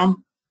area,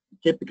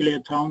 typically a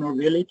town or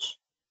village.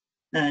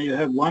 You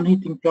have one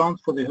heating plant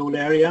for the whole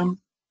area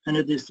and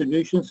a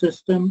distribution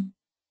system.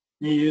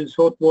 You use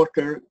hot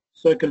water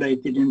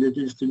circulated in the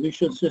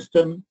distribution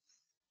system.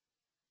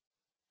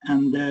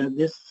 And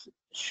this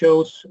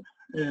shows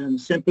a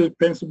simple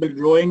principle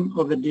drawing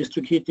of a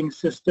district heating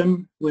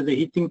system with a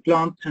heating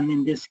plant, and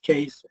in this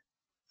case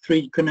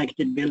 3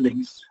 connected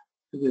buildings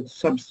with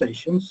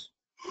substations.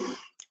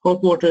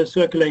 Hot water is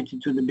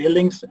circulated to the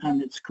buildings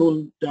and it's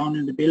cooled down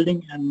in the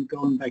building and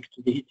going back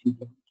to the heating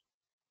plant.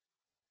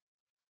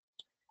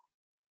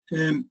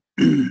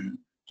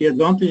 The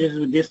advantages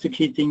with district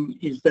heating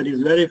is that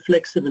it's very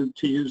flexible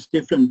to use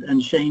different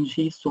and change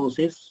heat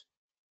sources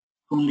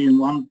only in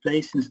one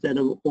place instead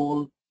of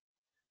all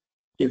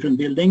different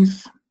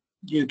buildings.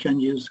 You can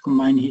use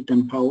combined heat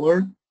and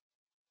power.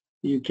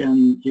 You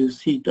can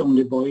use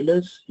heat-only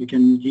boilers. You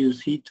can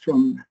use heat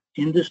from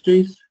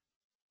industries,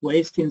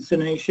 waste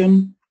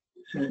incineration.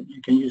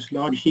 You can use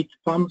large heat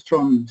pumps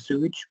from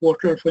sewage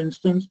water, for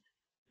instance.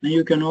 And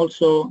you can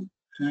also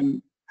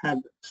have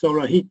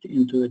solar heat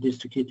into a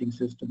district heating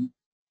system.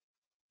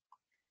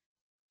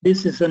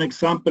 This is an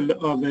example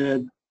of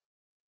a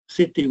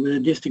city with a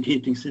district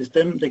heating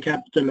system, the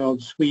capital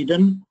of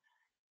Sweden.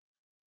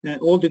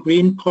 All the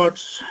green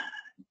parts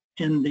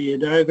in the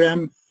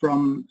diagram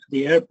from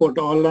the airport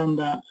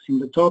Arlanda in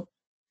the top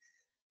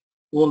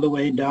all the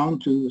way down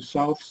to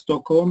South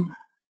Stockholm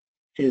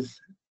is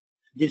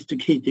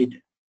district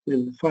heated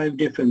with 5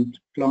 different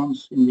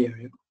plants in the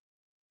area.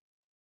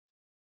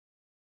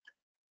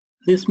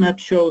 This map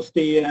shows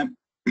the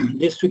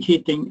district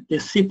heating, the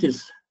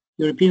cities,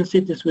 European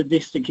cities with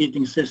district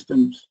heating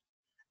systems,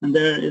 and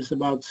there is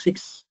about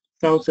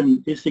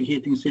 6,000 district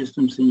heating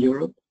systems in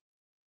Europe,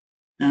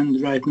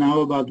 and right now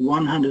about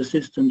 100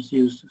 systems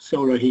use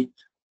solar heat.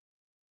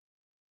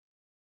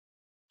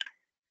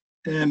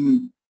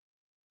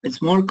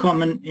 It's more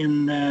common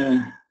in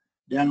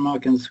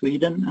Denmark and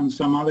Sweden and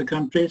some other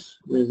countries,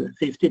 with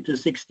 50 to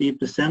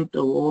 60%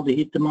 of all the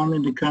heat demand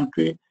in the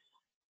country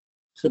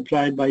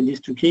supplied by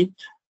district heat.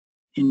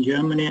 In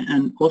Germany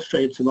and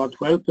Austria it's about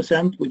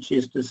 12%, which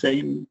is the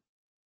same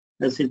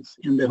as it's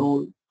in the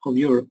whole of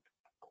Europe.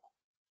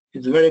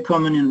 It's very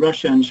common in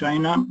Russia and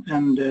China,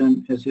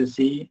 and as you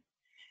see,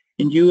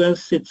 in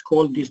US it's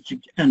called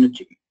district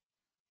energy.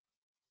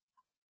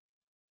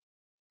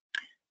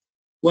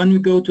 When we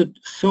go to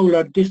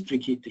solar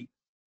district heating,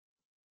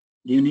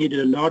 you need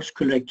a large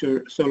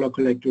solar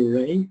collector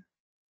array.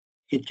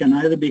 It can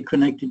either be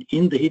connected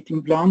in the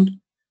heating plant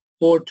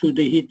or to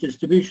the heat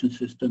distribution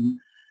system.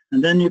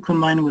 And then you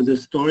combine with the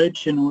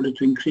storage in order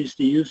to increase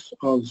the use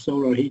of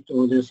solar heat,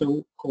 or the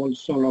so-called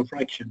solar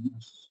fraction,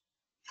 as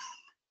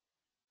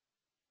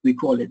we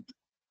call it.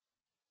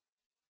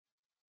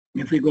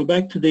 If we go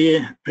back to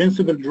the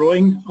principal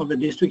drawing of the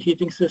district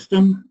heating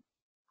system,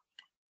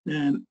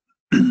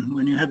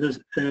 when you have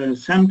a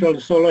central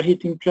solar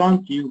heating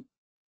plant, you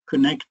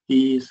connect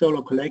the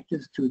solar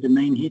collectors to the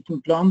main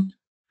heating plant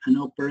and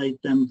operate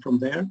them from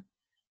there.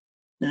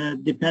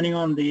 Depending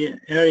on the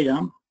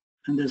area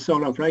and the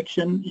solar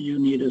fraction, you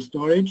need a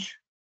storage.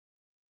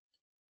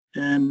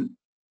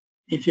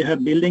 If you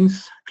have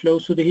buildings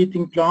close to the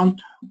heating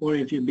plant, or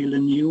if you build a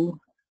new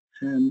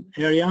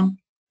area,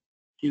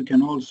 you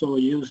can also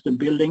use the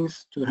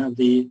buildings to have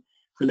the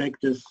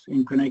collectors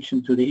in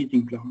connection to the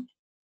heating plant.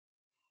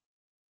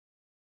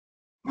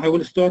 I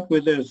will start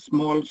with a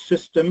small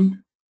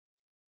system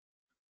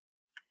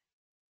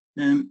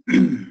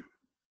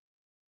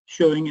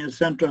showing a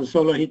central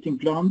solar heating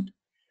plant.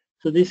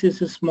 So this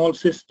is a small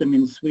system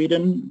in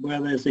Sweden where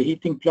there's a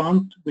heating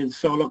plant with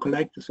solar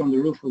collectors on the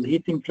roof of the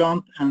heating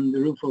plant and the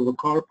roof of a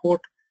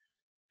carport,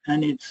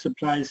 and it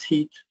supplies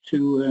heat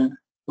to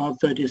about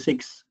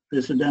 36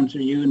 residential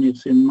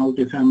units in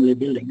multifamily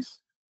buildings.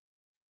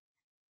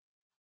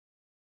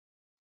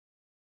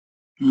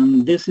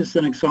 And this is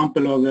an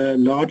example of a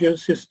larger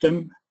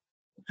system,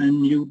 a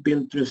new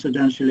built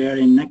residential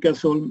area in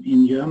Neckarsulm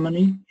in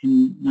Germany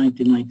in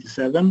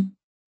 1997.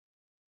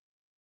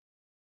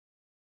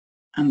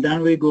 And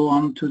then we go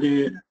on to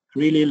the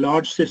really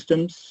large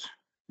systems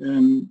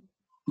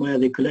where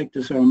the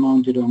collectors are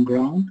mounted on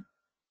ground.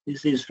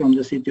 This is from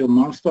the city of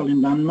Marstal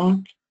in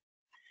Denmark.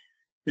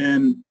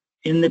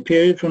 In the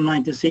period from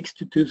 1996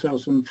 to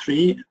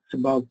 2003,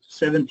 about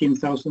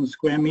 17,000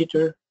 square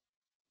meters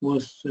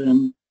was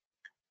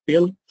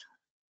built.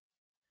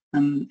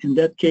 And in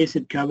that case,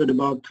 it covered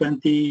about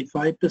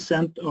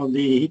 25% of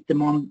the heat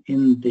demand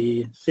in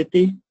the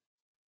city.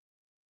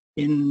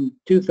 In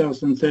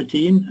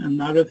 2013,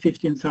 another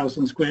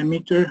 15,000 square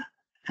meters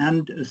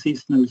and a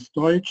seasonal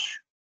storage,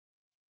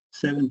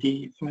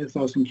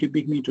 75,000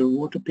 cubic meter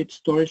water pit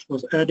storage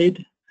was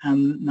added,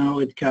 and now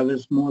it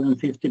covers more than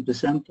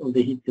 50% of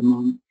the heat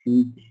demand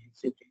in the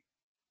city.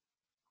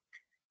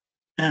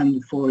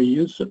 And for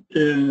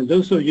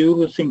those of you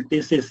who think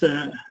this is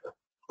a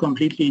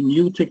completely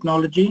new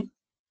technology,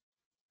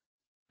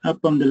 up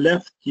on the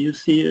left you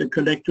see a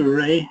collector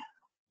array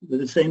with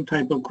the same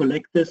type of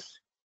collectors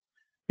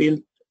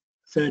built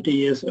 30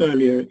 years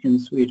earlier in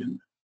Sweden.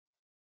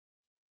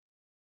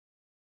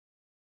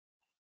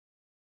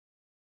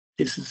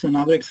 This is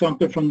another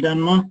example from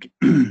Denmark,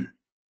 a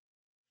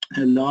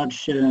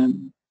large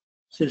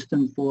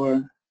system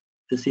for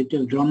the city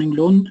of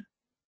Dronninglund.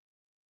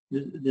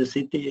 The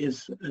city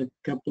is a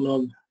couple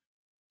of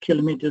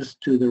kilometers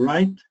to the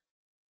right.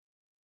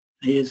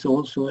 There is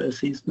also a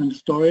seasonal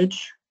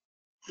storage.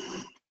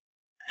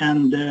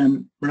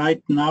 And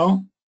right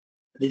now,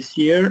 this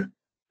year,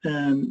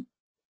 there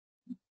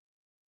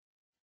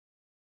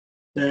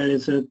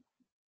is a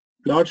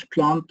large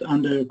plant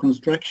under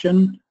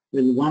construction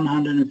with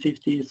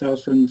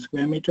 150,000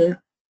 square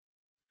meter,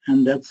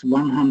 and that's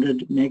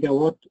 100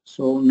 megawatt.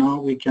 So now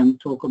we can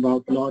talk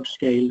about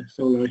large-scale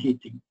solar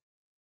heating.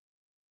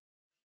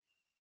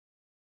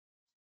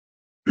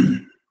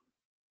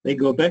 They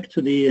go back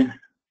to the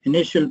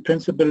initial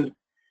principle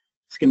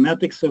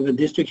schematics of a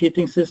district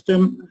heating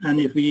system, and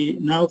if we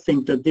now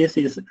think that this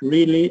is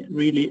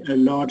really a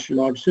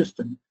large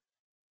system,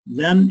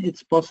 then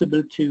it's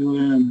possible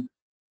to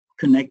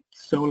connect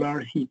solar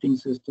heating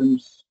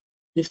systems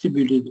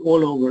distributed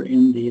all over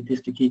in the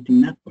district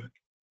heating network.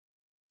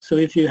 So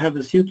if you have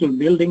a suitable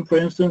building, for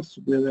instance,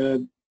 with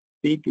a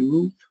big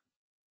roof,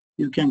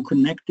 you can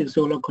connect the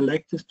solar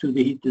collectors to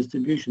the heat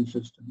distribution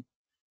system.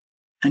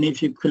 And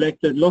if you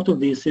collect a lot of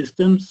these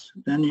systems,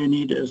 then you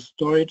need a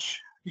storage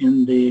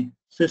in the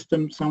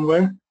system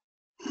somewhere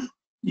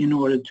in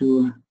order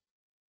to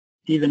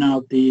even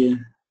out the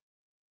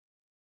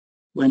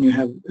when you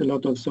have a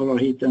lot of solar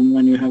heat and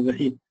when you have a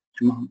heat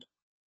demand.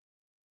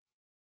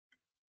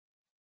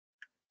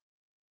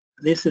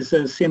 This is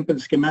a simple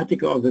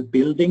schematic of a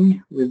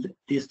building with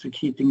district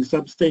heating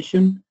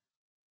substation,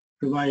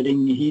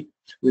 providing heat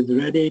with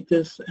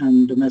radiators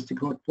and domestic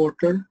hot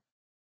water.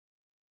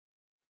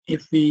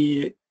 If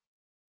we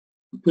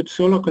put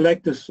solar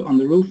collectors on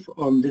the roof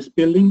of this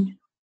building,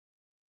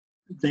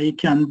 they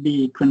can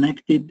be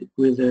connected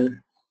with a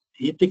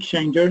heat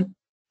exchanger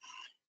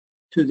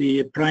to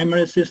the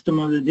primary system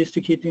of the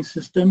district heating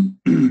system.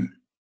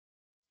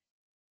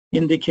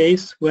 In the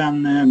case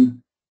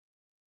when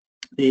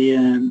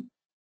the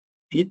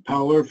heat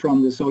power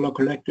from the solar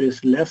collector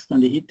is less than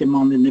the heat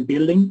demand in the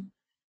building,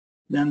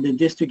 then the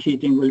district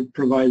heating will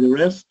provide the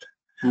rest.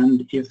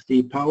 And if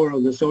the power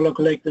of the solar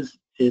collectors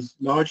is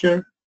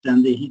larger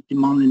than the heat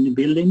demand in the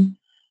building,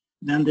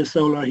 then the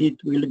solar heat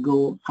will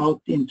go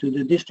out into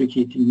the district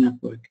heating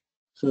network.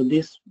 So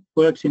this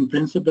works in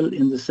principle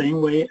in the same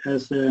way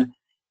as a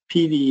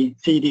PV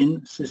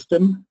feed-in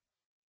system,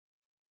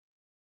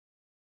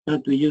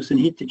 but we use a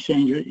heat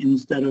exchanger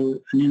instead of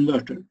an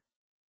inverter.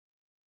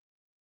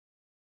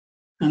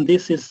 And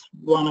this is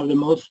one of the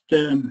most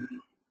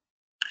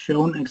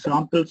shown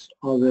examples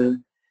of a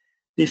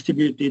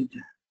distributed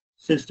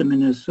system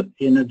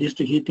in a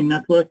district heating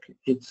network.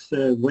 It's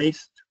a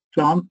waste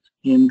plant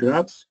in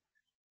Graz,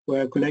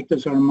 where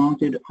collectors are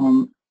mounted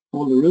on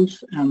all the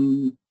roofs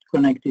and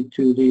connected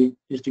to the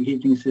district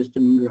heating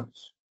system in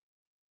Graz.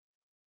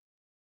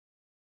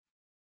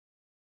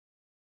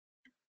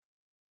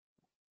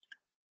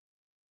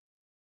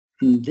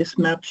 This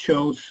map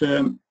shows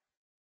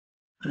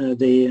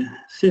the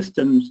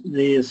systems,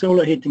 the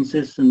solar heating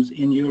systems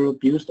in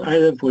Europe used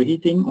either for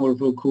heating or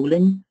for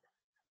cooling,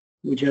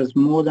 which has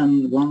more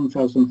than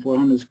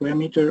 1,400 square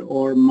meter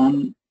or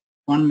 1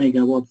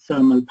 megawatt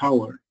thermal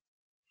power.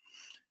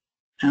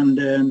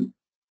 And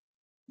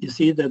you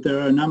see that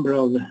there are a number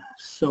of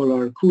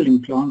solar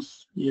cooling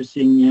plants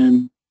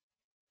using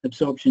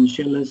absorption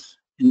chillers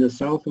in the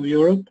south of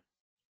Europe.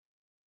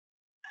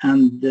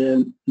 And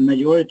the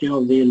majority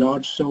of the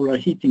large solar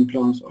heating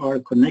plants are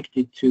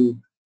connected to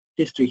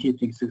district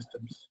heating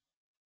systems.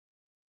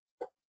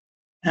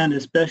 And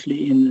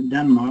especially in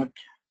Denmark,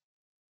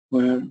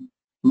 where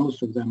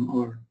most of them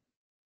are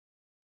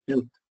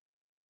built.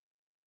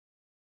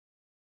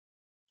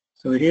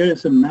 So here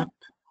is a map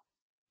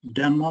of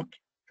Denmark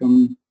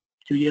from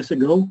 2 years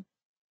ago,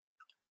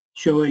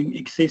 showing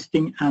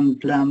existing and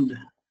planned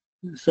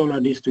solar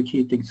district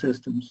heating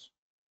systems.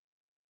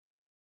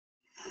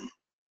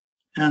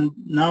 And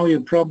now you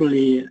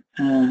probably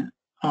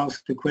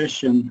ask the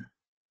question,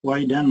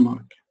 why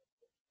Denmark?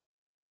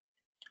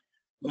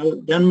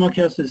 Well, Denmark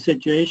has a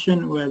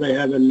situation where they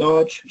have a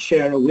large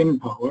share of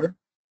wind power,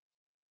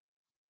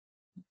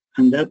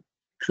 and that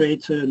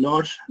creates a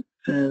large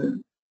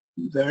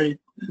very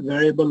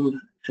variable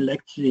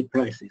electricity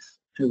prices.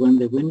 So when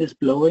the wind is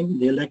blowing,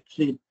 the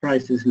electricity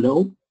price is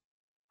low,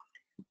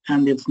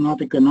 and it's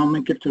not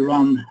economical to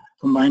run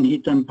combined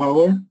heat and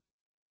power.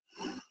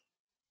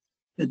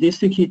 The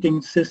district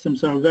heating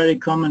systems are very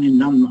common in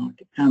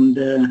Denmark, and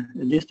the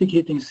district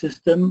heating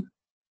system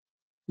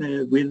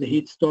with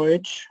heat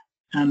storage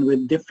and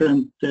with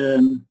different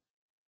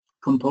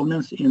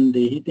components in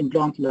the heating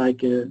plant,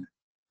 like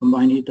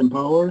combined heat and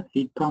power,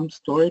 heat pump,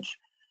 storage,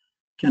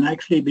 can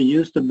actually be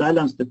used to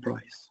balance the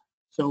price.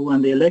 So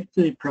when the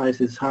electricity price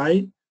is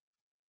high,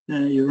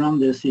 you run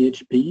the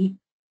CHP.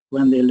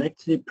 When the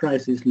electricity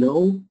price is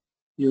low,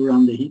 you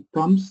run the heat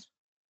pumps,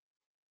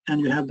 and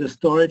you have the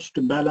storage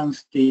to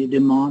balance the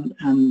demand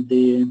and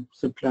the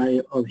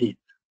supply of heat.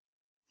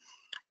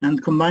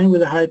 And combined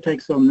with the high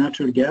tax of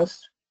natural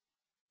gas,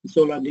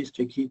 solar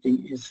district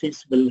heating is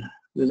feasible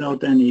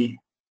without any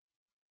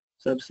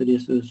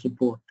subsidies or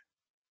support.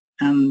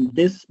 And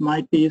this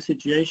might be a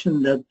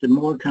situation that the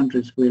more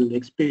countries will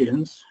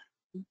experience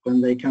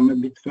when they come a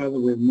bit further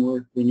with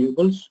more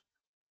renewables.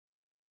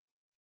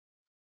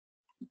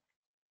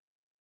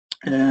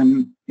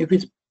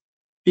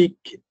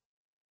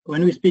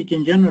 When we speak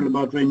in general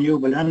about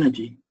renewable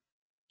energy,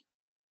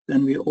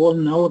 then we all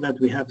know that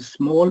we have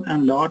small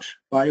and large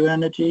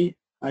bioenergy,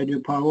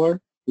 hydropower,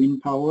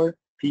 wind power,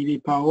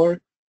 PV power,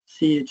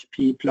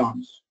 CHP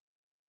plants.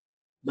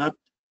 But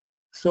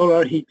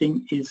solar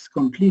heating is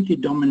completely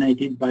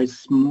dominated by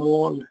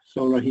small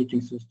solar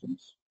heating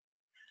systems.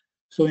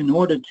 So in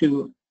order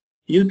to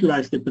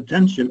utilize the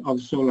potential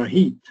of solar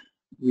heat,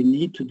 we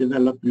need to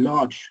develop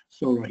large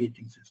solar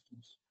heating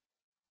systems.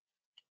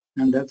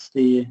 And that's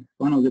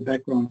one of the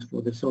backgrounds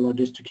for the solar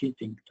district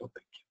heating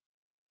topic.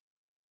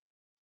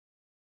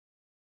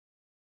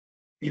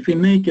 If we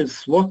make a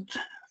SWOT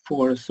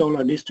for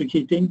solar district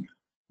heating,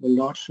 the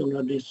large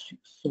solar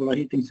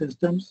heating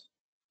systems,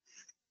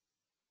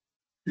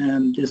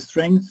 and the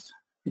strength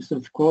is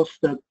of course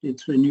that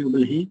it's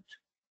renewable heat.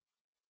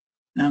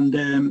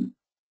 And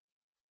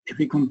if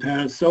we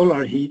compare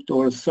solar heat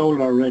or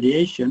solar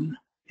radiation,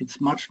 it's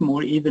much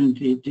more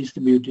evenly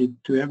distributed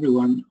to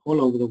everyone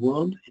all over the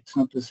world. It's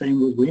not the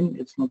same with wind,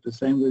 it's not the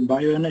same with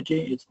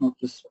bioenergy, it's not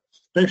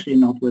especially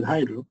not with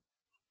hydro.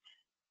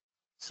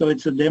 So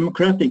it's a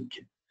democratic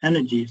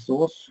energy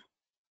source.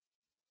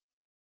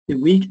 The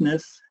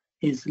weakness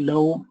is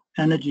low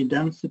energy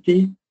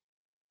density,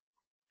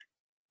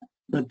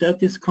 but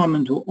that is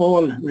common to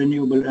all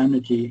renewable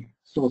energy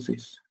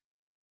sources.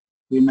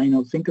 We may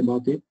not think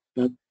about it,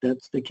 but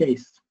that's the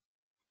case.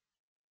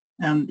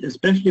 And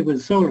especially with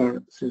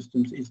solar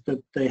systems is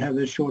that they have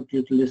a short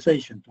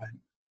utilization time.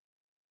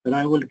 But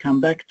I will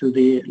come back to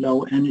the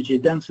low energy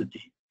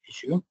density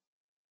issue.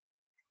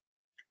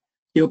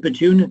 The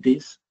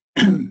opportunities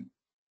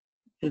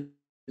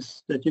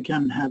is that you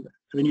can have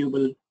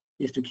renewable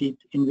district heat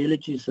in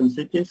villages and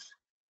cities.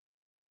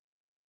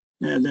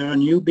 There are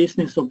new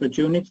business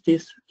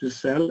opportunities to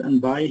sell and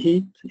buy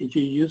heat. If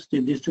you use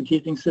the district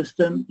heating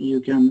system,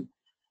 you can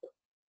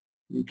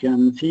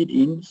feed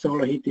in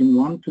solar heat in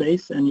one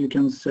place and you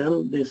can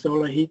sell the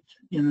solar heat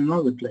in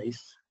another place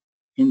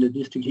in the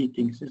district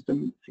heating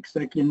system,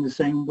 exactly in the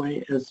same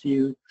way as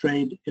you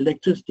trade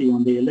electricity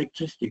on the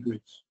electricity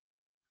grids.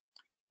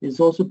 It's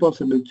also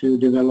possible to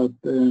develop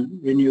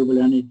renewable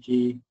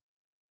energy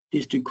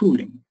district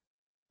cooling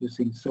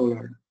using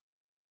solar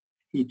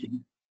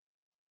heating.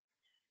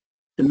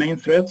 The main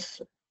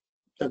threats,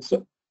 that's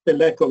the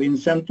lack of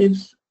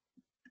incentives,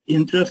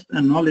 interest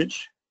and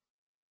knowledge,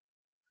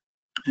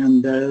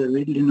 and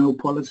really no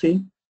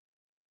policy.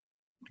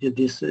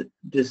 The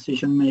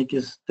decision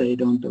makers, they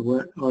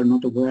are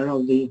not aware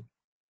of the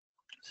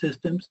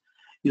systems.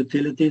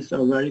 Utilities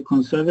are very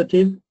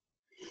conservative.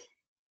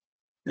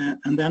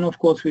 And then of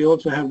course we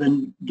also have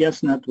the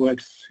gas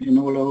networks in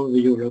all over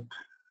Europe,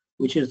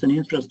 which is an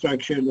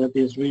infrastructure that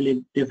is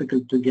really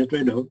difficult to get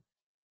rid of.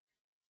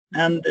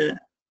 And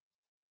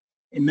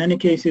in many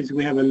cases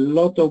we have a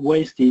lot of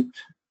waste heat,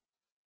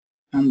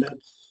 and that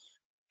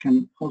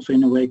can also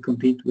in a way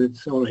compete with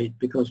solar heat,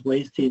 because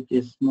waste heat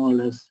is more or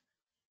less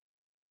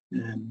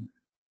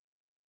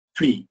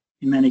free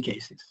in many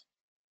cases.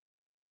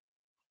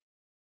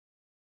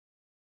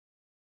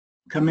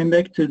 Coming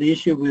back to the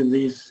issue with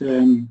this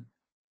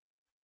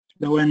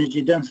low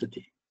energy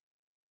density.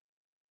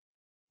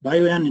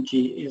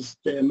 Bioenergy is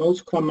the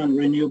most common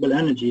renewable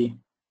energy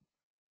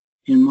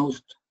in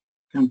most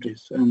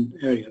countries and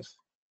areas.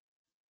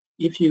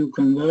 If you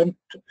convert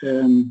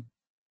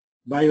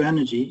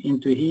bioenergy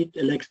into heat,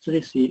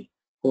 electricity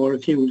or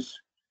fuels,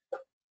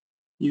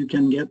 you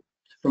can get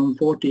from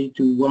 40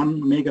 to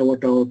 1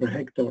 megawatt hour per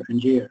hectare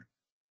and year.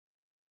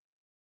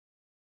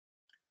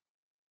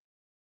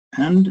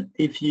 And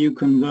if you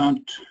convert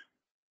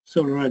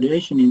solar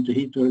radiation into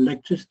heat or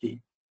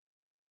electricity,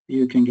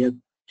 you can get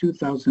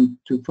 2,000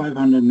 to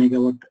 500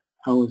 megawatt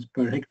hours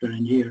per hectare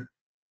and year.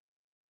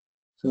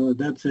 So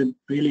that's a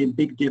really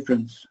big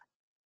difference.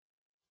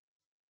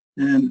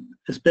 And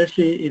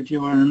especially if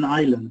you are on an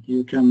island,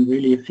 you can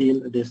really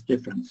feel this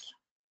difference.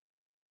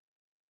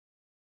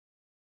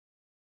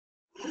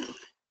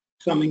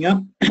 Summing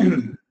up,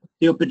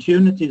 the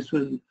opportunities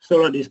with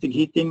solar district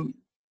heating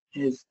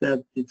is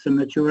that it's a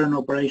mature and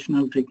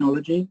operational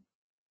technology.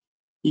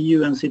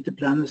 EU and city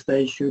planners,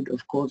 they should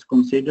of course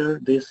consider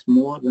this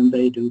more than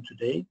they do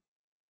today.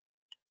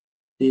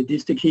 The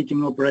district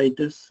heating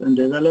operators and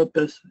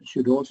developers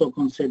should also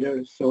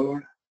consider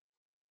solar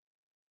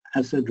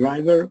as a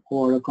driver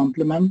or a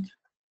complement,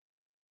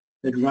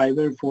 a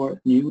driver for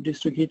new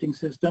district heating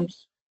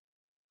systems.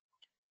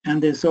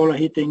 And the solar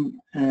heating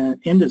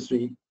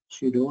industry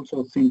should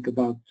also think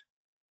about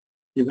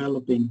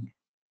developing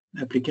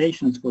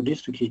applications for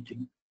district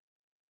heating.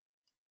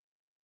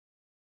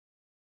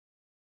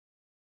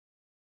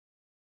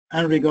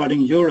 And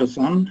regarding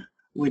Eurosun,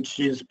 which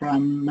is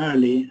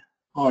primarily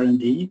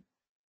R&D,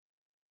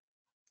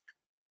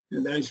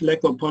 there is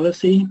lack of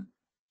policy,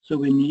 so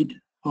we need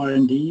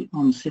R&D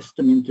on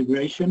system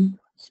integration,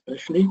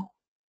 especially.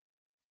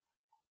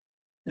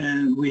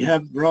 And we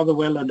have rather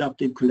well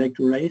adopted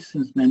collector arrays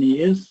since many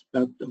years,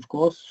 but of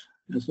course,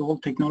 as all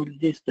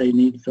technologies, they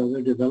need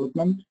further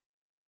development.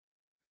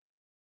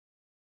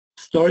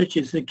 Storage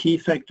is a key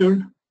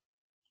factor.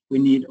 We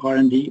need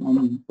R&D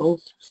on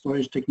both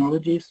storage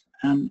technologies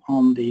and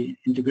on the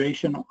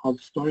integration of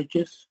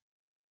storages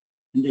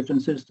in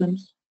different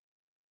systems.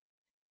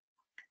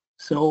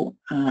 So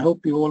I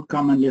hope you all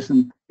come and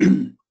listen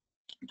to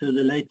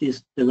the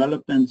latest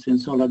developments in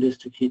solar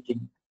district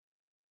heating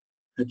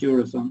at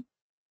Eurosun.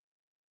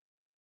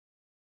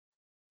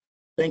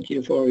 Thank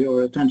you for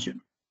your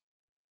attention.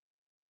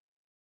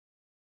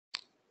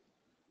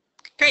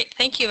 Great,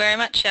 thank you very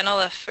much,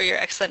 Jan-Olof, for your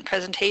excellent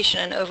presentation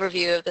and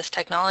overview of this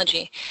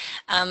technology.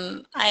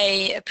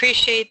 I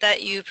appreciate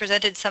that you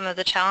presented some of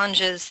the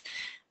challenges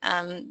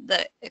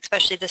that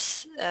especially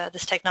this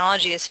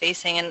technology is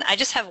facing. And I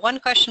just have one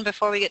question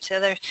before we get to the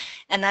other,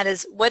 and that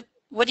is, what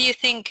do you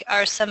think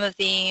are some of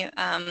the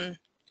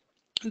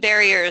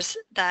barriers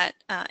that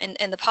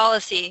in the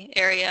policy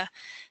area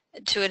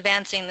to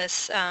advancing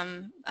this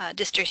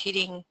district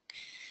heating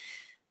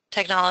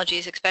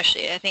technologies,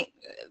 especially? I think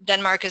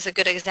Denmark is a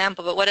good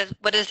example, but what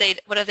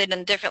have they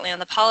done differently on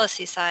the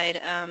policy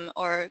side,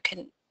 or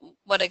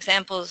what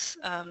examples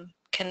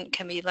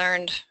can be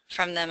learned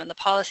from them on the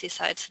policy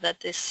side, so that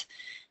this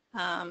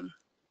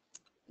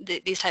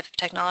these type of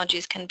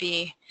technologies can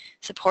be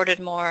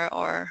supported more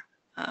or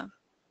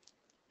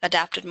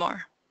adapted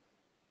more?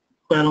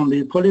 Well, on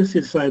the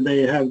policy side,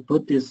 they have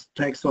put this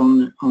tax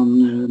on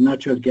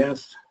natural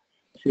gas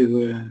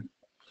to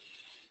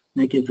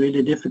make it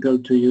really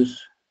difficult to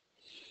use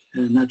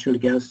natural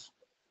gas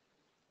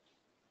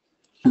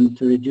and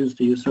to reduce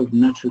the use of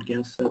natural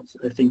gas.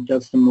 I think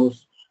that's the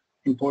most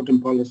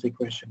important policy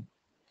question.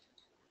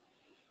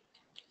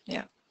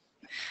 Yeah.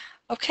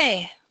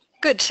 Okay,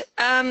 good.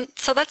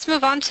 So let's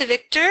move on to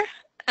Victor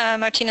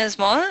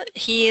Martinez-Moll.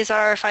 He is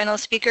our final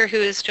speaker, who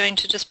is going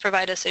to just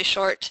provide us a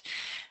short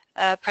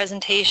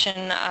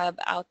presentation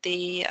about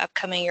the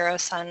upcoming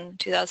Eurosun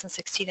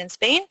 2016 in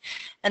Spain,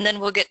 and then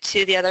we'll get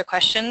to the other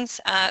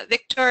questions.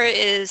 Victor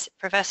is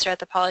professor at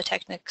the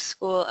Polytechnic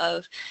School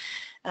of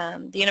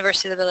the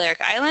University of the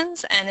Balearic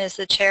Islands and is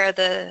the chair of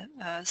the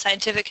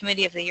Scientific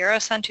Committee of the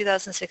Eurosun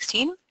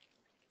 2016.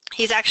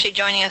 He's actually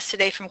joining us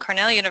today from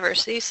Cornell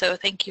University, so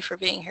thank you for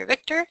being here,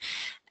 Victor.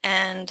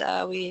 And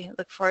we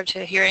look forward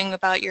to hearing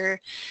about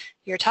your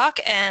talk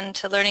and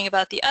to learning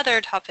about the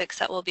other topics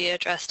that will be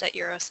addressed at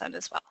Eurosun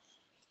as well.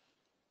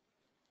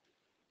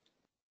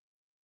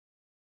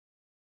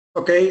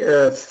 Okay,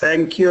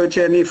 thank you,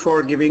 Jenny,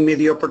 for giving me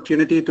the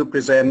opportunity to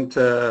present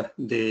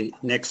the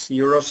next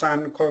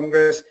Eurosun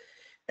Congress.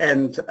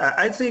 And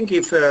I think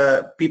if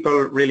people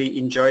really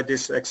enjoyed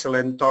these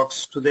excellent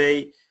talks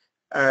today,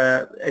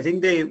 I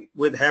think they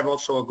would have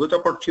also a good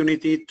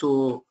opportunity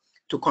to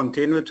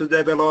continue to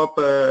develop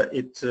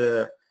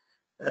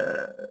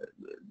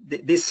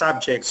these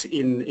subjects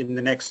in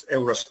the next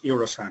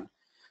Eurosun.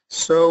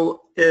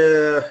 So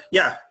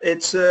yeah,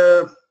 it's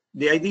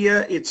the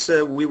idea. It's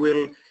we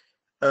will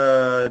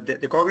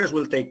the Congress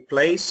will take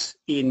place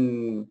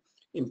in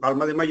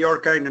Palma de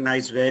Mallorca in a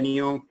nice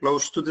venue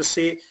close to the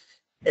sea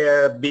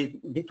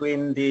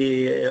between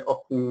the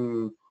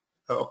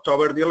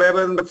October the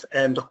 11th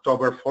and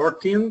October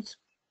 14th,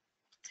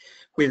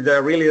 with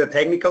really the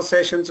technical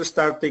sessions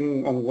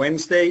starting on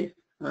Wednesday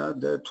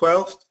the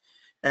 12th,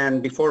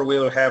 and before we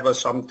will have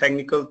some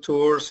technical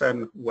tours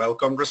and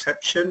welcome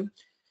reception.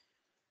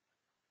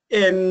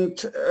 And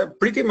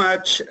pretty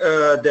much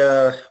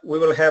we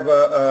will have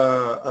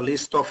a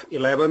list of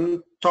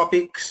 11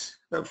 topics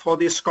for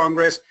this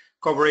Congress,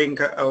 covering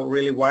a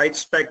really wide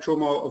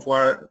spectrum of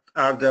what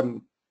are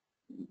the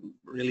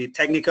really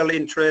technical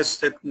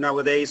interests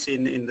nowadays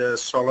in the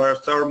solar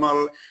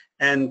thermal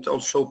and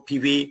also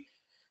PV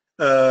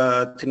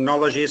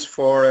technologies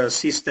for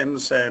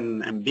systems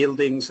and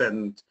buildings.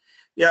 And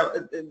yeah,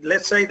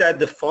 let's say that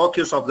the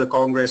focus of the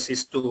Congress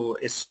is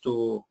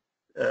to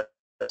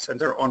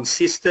center on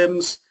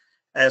systems,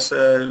 as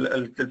a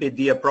little bit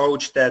the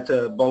approach that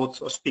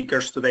both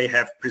speakers today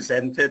have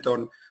presented,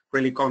 on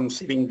really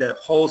conceiving the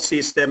whole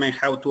system and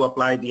how to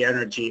apply the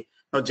energy,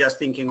 not just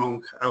thinking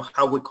on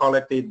how we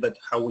collect it, but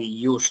how we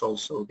use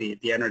also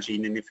the energy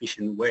in an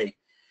efficient way.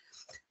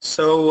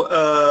 So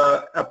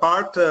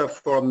apart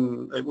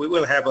from, we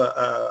will have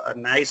a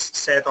nice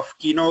set of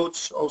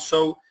keynotes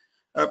also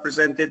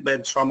presented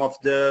by some of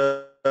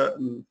the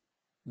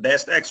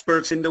best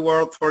experts in the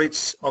world for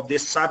each of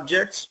these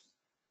subjects.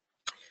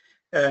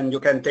 And you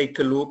can take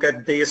a look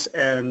at this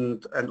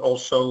and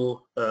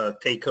also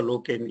take a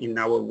look in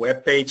our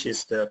webpage.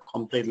 Is the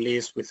complete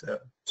list with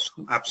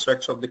some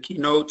abstracts of the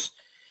keynotes.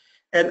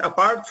 And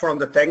apart from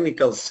the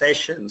technical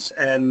sessions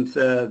and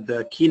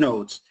the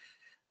keynotes,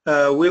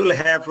 we will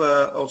have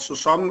also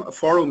some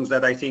forums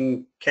that I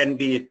think can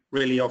be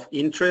really of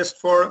interest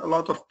for a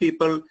lot of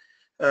people.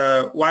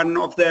 One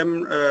of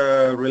them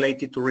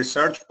related to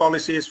research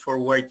policies, for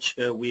which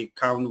we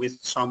count with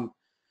some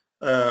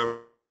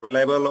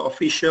level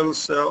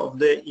officials of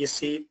the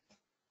EC,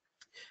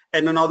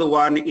 and another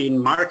one in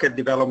market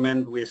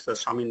development with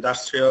some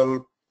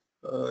industrial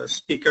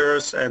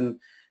speakers, and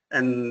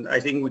I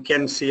think we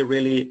can see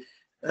really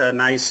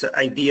nice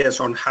ideas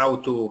on how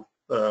to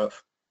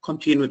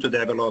continue to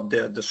develop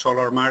the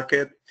solar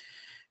market.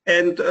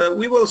 And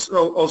we will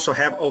also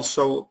have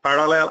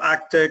parallel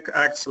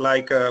acts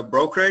like a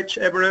brokerage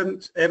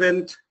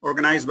event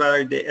organized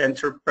by the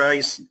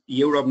Enterprise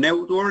Europe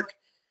Network,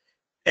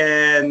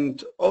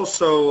 and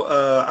also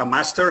a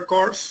master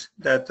course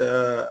that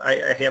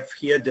I have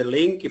here the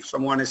link. If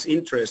someone is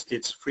interested,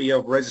 it's free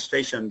of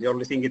registration. The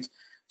only thing, it's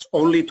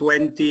only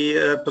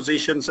 20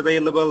 positions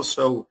available,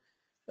 so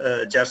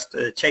just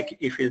check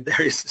if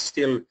there is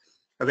still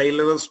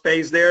available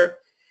space there.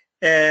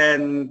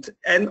 And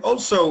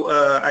also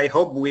I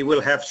hope we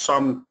will have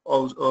some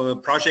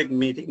project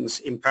meetings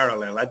in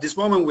parallel. At this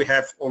moment we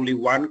have only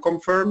one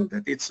confirmed,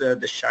 that it's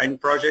the SHINE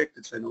project.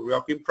 It's an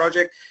European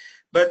project,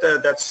 but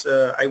that's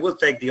I will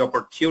take the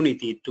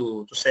opportunity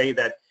to say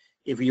that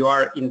if you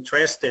are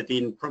interested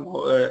in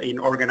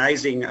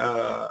organizing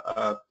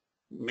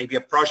maybe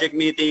a project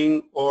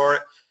meeting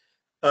or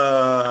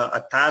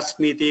a task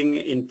meeting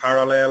in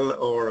parallel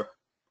or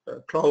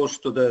close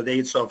to the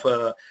dates of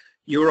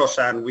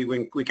Eurosun,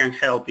 we can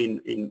help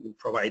in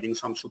providing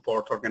some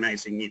support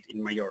organizing it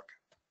in Mallorca.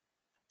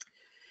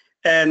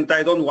 And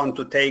I don't want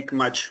to take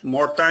much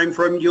more time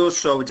from you,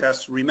 so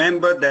just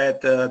remember that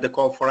the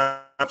call for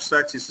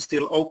abstracts is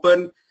still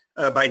open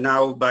by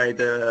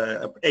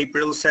the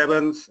April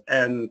 7th,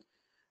 and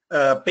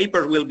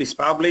paper will be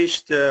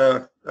published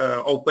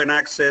open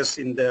access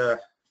in the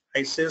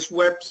ICES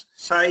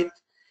website,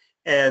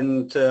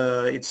 and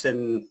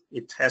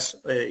it has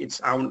its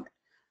own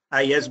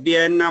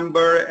ISBN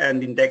number,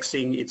 and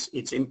indexing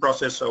it's in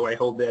process, so I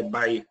hope that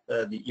by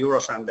the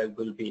Eurosun that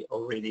will be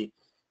already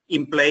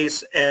in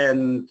place.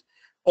 And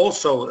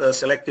also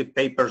selected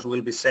papers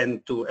will be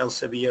sent to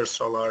Elsevier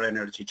Solar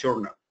Energy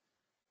Journal.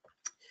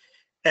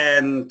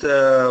 And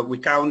we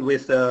count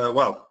with,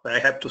 well, I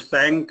have to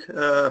thank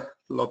a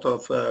lot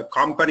of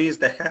companies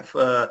that have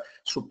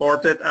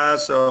supported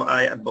us,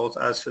 both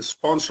as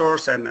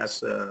sponsors and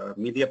as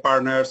media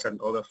partners and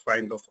other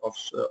kind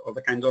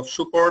of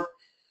support.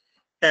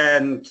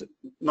 And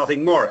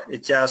nothing more.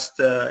 It's just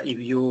if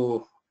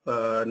you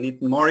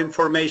need more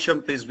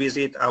information, please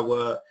visit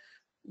our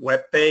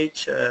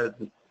webpage,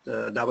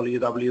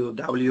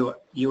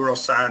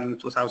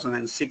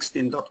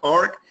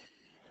 www.eurosun2016.org.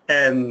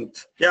 And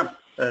yeah,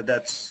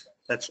 that's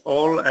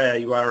all.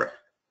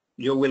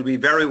 You will be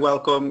very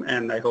welcome,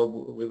 and I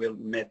hope we will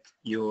meet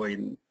you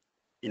in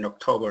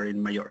October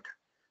in Mallorca.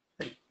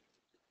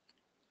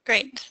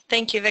 Great,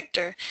 thank you,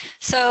 Victor.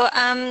 So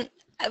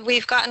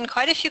we've gotten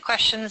quite a few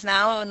questions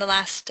now in the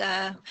last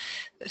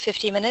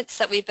 50 minutes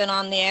that we've been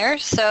on the air,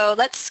 so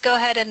let's go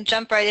ahead and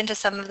jump right into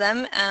some of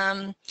them.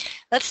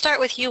 Let's start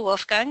with you,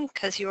 Wolfgang,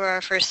 because you were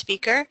our first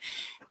speaker.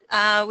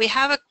 We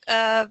have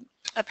a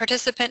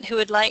participant who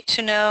would like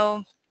to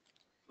know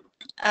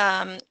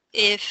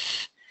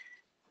if,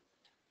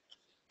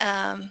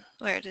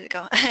 where did it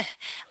go?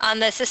 On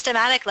the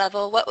systematic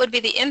level, what would be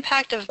the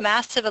impact of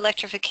massive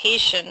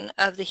electrification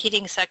of the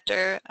heating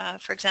sector,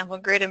 for example,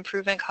 grid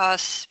improvement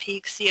costs,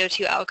 peak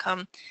CO2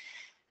 outcome,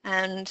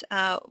 and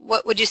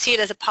what would you see it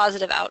as a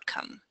positive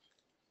outcome?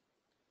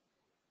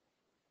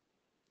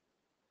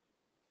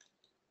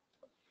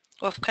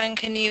 Wolfgang,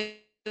 can you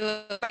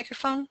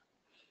microphone?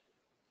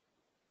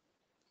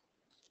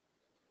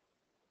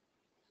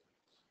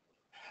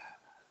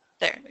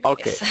 There.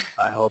 Okay, Yes.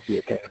 I hope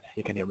you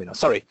can hear me now.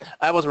 Sorry,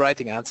 I was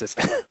writing answers.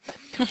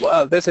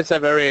 Well, this is a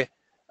very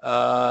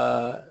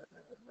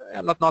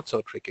not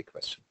so tricky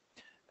question.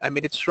 I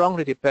mean, it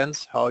strongly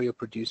depends how you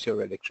produce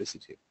your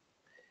electricity.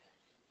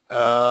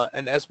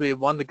 And as we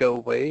want to go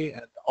away,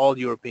 and all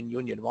European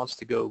Union wants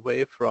to go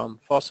away from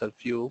fossil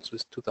fuels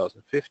with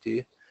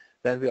 2050,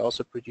 then we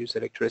also produce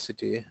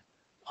electricity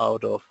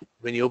out of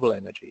renewable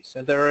energies.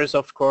 And there is,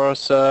 of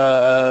course,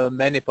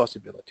 many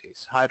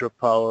possibilities.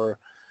 Hydropower.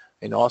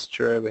 In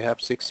Austria, we have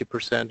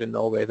 60%. In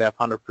Norway, they have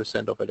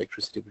 100% of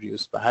electricity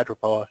produced by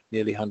hydropower,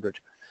 nearly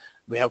 100.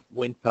 We have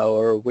wind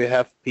power, we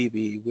have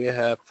PV, we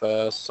have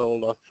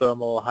solar,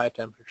 thermal,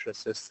 high-temperature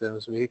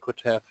systems. We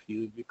could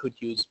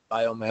use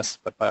biomass,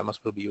 but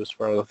biomass will be used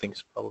for other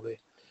things probably.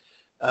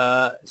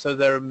 So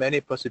there are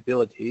many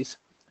possibilities.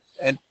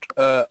 And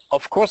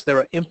of course, there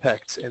are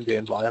impacts in the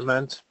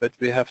environment, but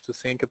we have to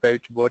think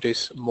about what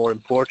is more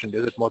important.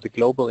 Is it more the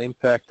global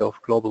impact of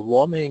global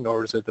warming,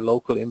 or is it the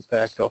local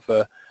impact of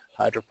a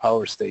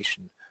hydropower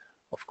station?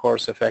 Of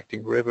course,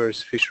 affecting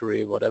rivers,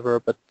 fishery, whatever,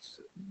 but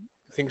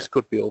things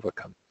could be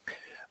overcome.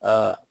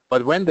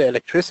 But when the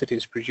electricity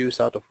is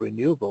produced out of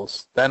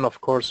renewables, then of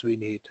course we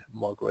need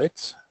more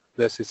grids,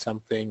 This is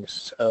something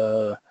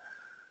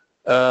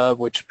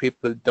which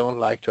people don't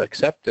like to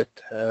accept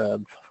it,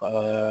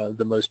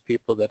 the most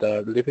people that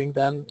are living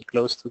then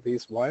close to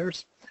these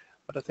wires.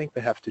 But I think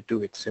we have to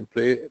do it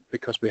simply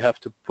because we have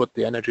to put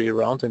the energy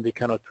around, and we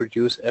cannot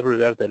produce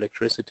everywhere the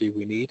electricity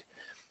we need.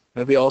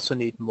 And we also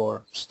need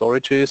more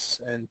storages,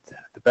 and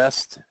the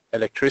best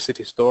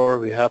electricity store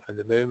we have in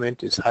the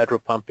moment is hydro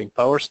pumping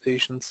power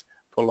stations.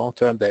 For long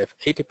term, they have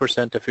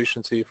 80%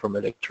 efficiency from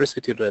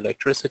electricity to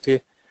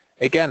electricity.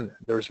 Again,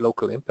 there's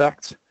local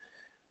impacts,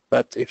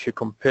 but if you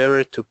compare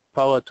it to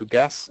power to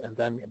gas and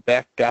then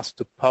back gas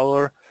to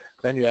power,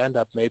 then you end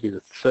up maybe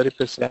with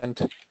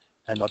 30%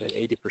 and not at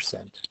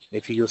 80%.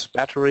 If you use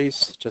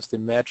batteries, just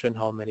imagine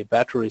how many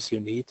batteries you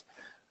need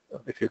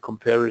if you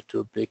compare it to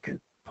a big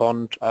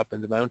pond up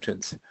in the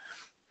mountains.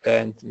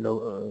 And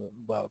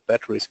well,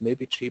 batteries may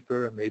be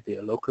cheaper, maybe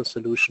a local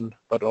solution,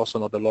 but also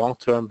not a long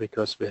term,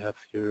 because we have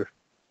here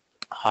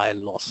high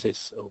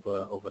losses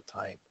over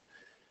time.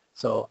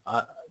 So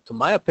to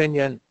my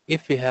opinion,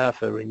 if we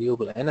have a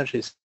renewable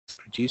energy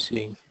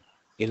producing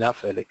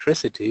enough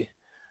electricity,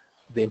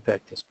 the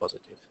impact is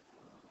positive.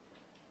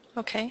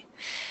 Okay.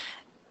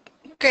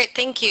 Great,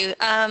 thank you.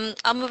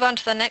 I'll move on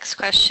to the next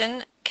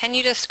question. Can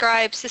you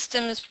describe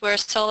systems where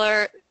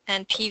solar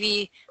and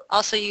PV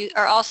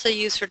are also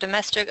used for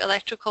domestic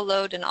electrical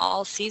load in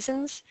all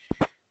seasons,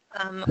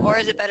 or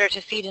is it better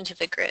to feed into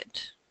the grid?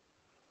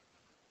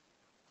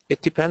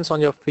 It depends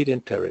on your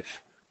feed-in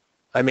tariff.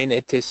 I mean,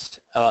 it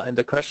is in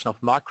the question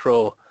of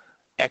macro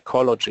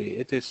ecology.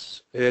 It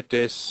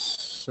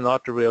is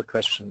not a real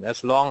question.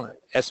 As long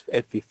as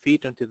we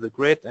feed into the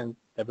grid and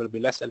there will be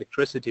less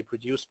electricity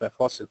produced by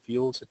fossil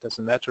fuels, it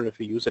doesn't matter if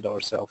we use it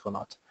ourselves or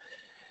not.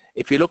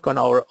 If you look on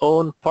our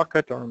own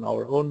pocket or on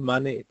our own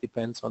money, it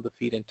depends on the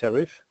feed-in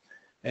tariff.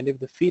 And if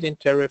the feed-in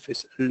tariff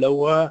is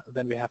lower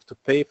than we have to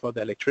pay for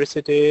the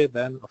electricity,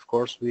 then of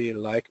course we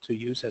like to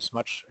use as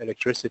much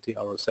electricity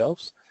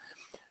ourselves.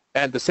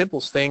 And the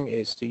simplest thing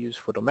is to use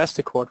for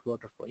domestic hot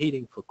water, for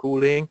heating, for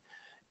cooling,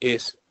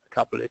 is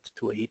couple it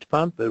to a heat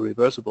pump, a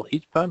reversible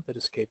heat pump that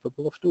is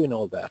capable of doing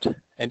all that.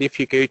 And if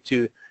you go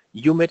to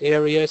humid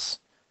areas,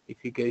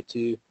 if you go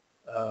to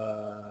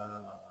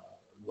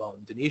well,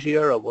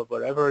 Indonesia or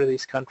wherever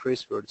these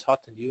countries where it's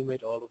hot and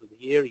humid all over the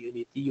year, you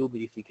need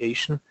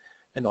dehumidification,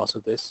 and also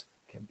this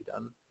can be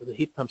done with a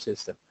heat pump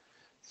system.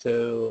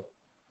 So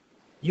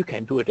you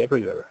can do it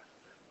everywhere.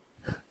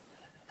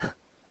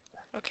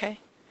 Okay.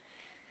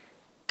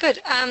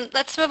 Good.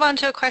 Let's move on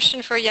to a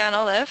question for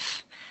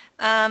Jan-Olof.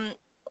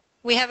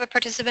 We have a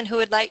participant who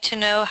would like to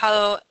know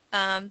how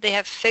they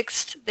have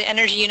fixed the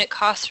energy unit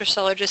costs for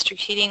solar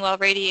district heating while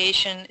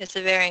radiation is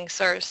a varying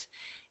source.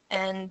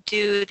 And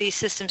do these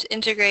systems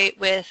integrate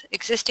with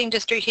existing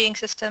district heating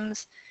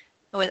systems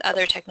or with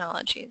other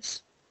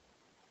technologies?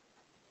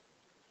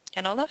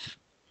 Jan-Olof?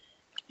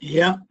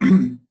 Yeah.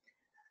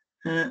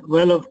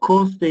 Well, of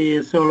course,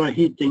 the solar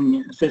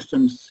heating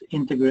systems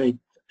integrate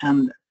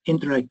and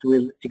interact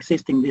with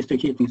existing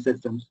district heating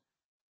systems.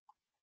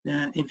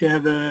 If you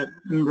have a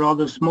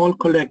rather small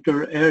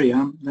collector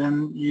area,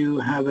 then you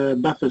have a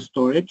buffer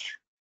storage.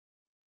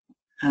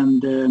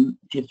 And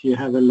if you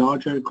have a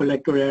larger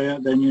collector area,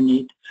 then you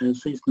need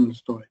seasonal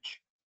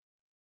storage.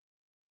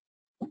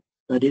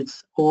 But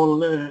it's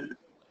all, I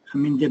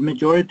mean, the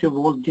majority of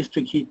all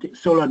district heating,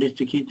 solar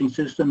district heating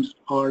systems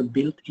are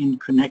built in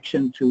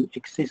connection to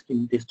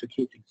existing district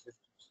heating systems.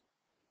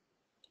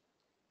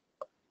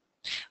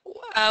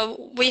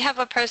 We have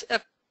a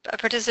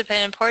participant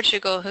in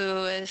Portugal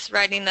who is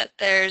writing that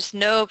there's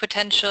no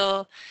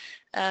potential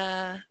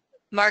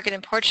market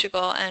in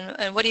Portugal,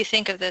 and what do you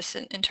think of this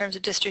in terms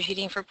of district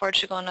heating for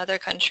Portugal and other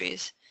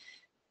countries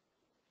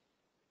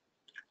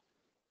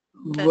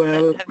that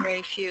have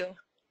very few?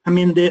 I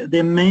mean,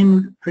 the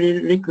main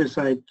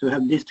prerequisite to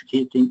have district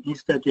heating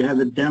is that you have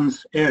a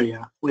dense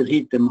area with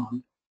heat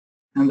demand.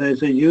 And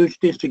there's a huge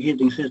district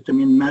heating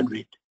system in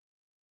Madrid.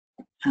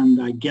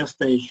 And I guess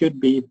there should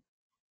be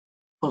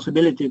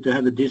possibility to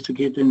have a district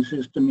heating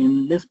system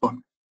in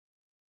Lisbon.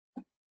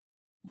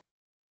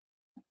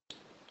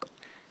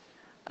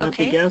 But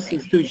the gas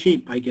is too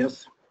cheap, I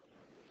guess.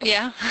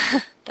 Yeah,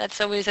 that's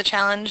always a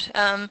challenge.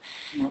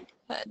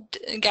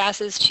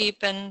 Gas is cheap,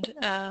 and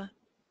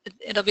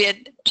it'll be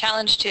a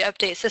challenge to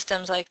update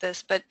systems like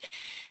this, but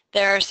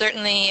there are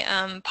certainly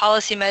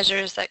policy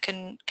measures that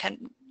can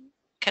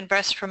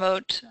best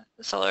promote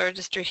solar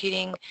district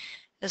heating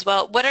as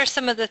well. What are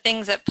some of the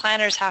things that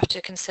planners have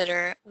to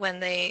consider when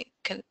they're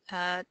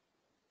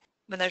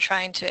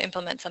trying to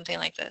implement something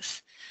like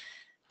this?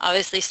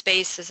 Obviously,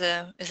 space is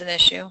an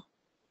issue.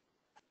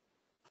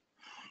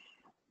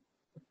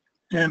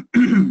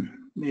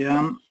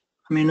 Yeah,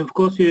 I mean, of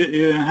course,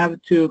 you have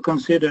to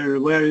consider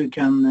where you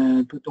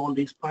can put all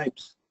these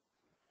pipes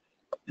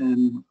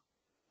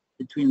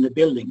between the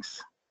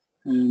buildings.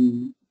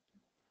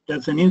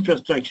 That's an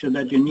infrastructure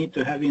that you need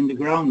to have in the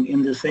ground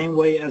in the same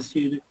way as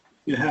you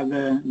have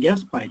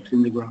gas pipes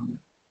in the ground.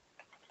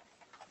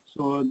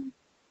 So,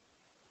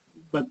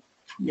 but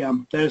yeah,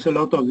 there's a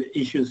lot of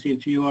issues.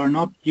 If you are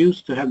not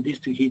used to have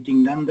district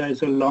heating, then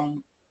there's a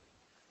long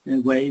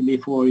way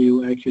before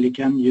you actually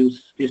can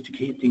use district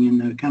heating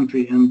in a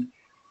country. And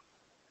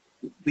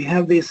we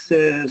have this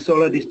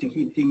solar district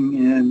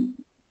heating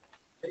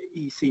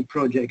EC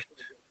project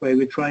where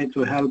we try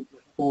to help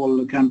all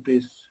the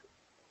countries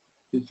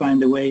to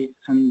find a way,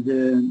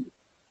 and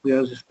we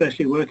are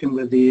especially working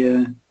with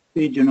the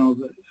region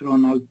of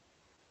Ronald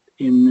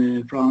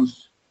in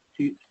France,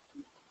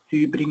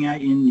 Tübingen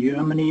in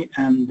Germany,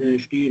 and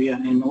Styria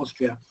in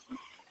Austria.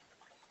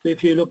 So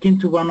if you look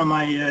into one of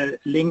my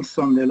links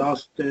on the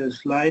last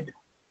slide,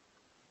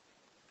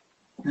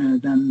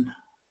 then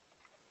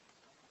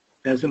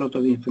there's a lot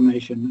of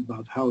information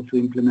about how to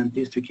implement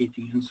district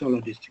heating and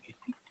solar district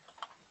heating.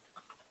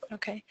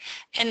 Okay,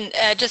 and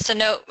just a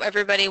note,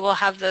 everybody, we'll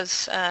have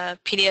those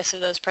PDFs of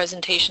those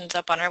presentations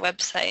up on our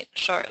website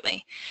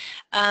shortly.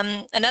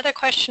 Another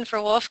question for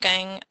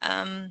Wolfgang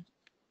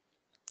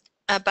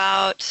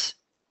about,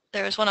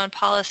 there was one on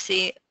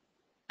policy.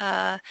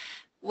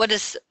 What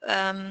is,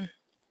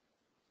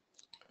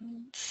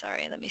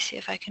 sorry, let me see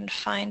if I can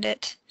find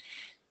it.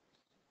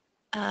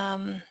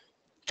 Do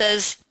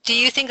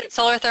you think that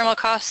solar thermal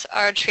costs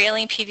are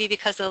trailing PV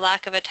because of the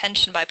lack of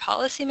attention by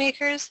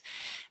policymakers?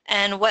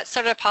 And what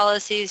sort of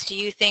policies do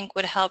you think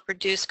would help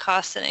reduce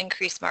costs and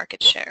increase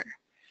market share?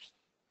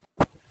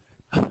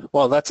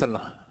 Well, that's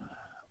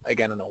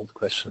again an old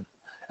question.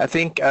 I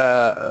think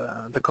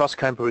the cost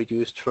can be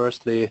reduced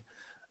firstly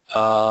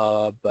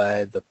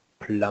by the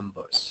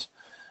plumbers.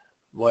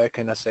 Why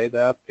can I say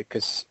that?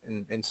 Because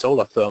in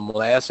solar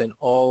thermal, as in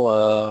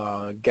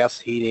all gas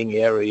heating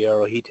area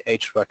or heat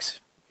HVAC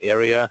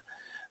area,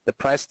 the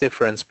price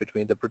difference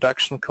between the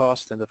production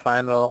cost and the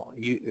final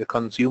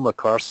consumer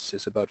costs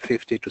is about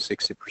 50 to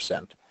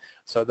 60%.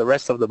 So the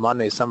rest of the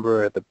money is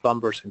somewhere at the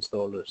plumbers,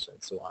 installers,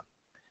 and so on.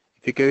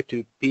 If you go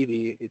to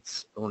PV,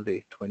 it's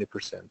only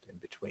 20% in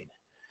between.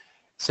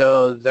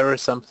 So there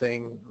is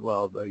something,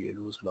 well, where you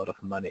lose a lot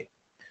of money.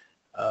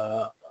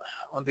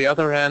 On the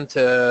other hand,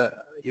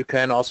 you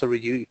can also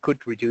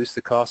could reduce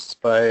the costs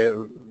by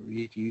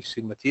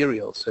reducing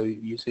material. So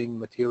using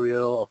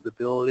material of the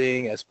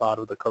building as part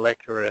of the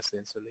collector, as the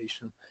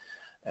insulation,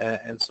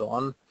 and so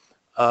on.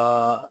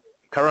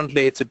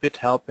 Currently, it's a bit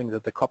helping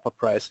that the copper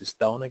price is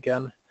down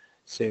again.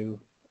 So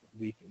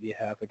we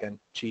have again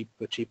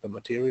cheaper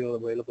material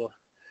available.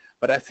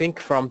 But I think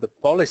from the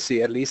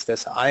policy, at least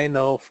as I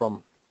know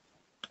from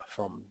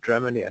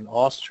Germany and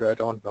Austria, I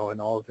don't know in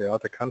all the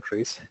other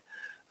countries,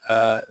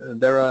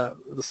 there are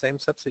the same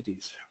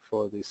subsidies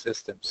for these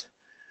systems,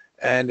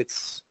 and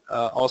it's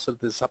also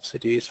the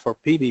subsidies for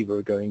PV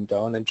were going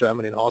down in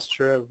Germany and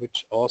Austria,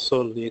 which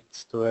also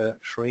leads to a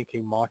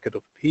shrinking market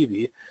of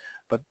PV.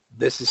 But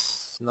this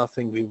is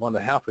nothing we want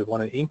to have. We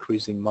want an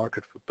increasing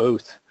market for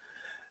both.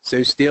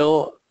 So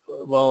still,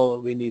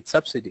 well, we need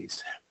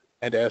subsidies,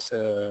 and as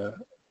the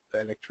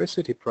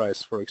electricity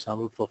price, for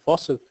example, for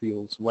fossil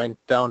fuels went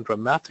down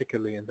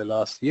dramatically in the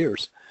last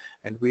years,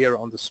 and we are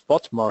on the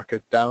spot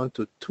market down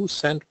to 2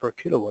 cents per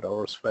kilowatt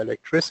hours for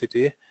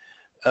electricity.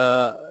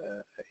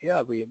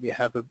 Yeah, we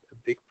have a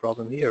big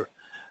problem here.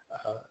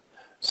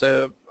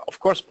 So of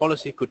course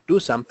policy could do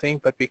something,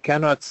 but we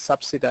cannot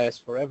subsidize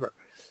forever.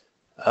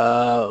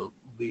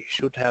 We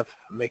should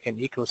make an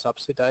equal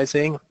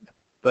subsidizing,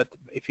 but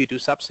if you do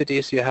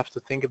subsidies, you have to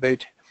think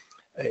about,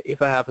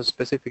 if I have a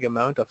specific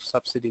amount of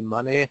subsidy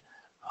money,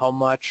 how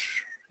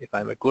much, if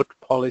I'm a good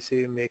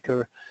policy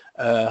maker,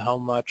 how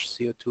much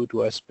CO2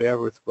 do I spare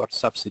with what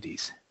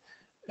subsidies?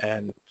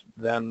 And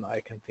then I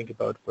can think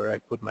about where I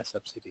put my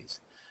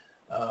subsidies.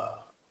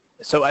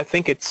 So I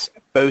think it's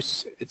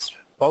both, it's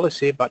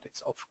policy, but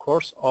it's of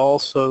course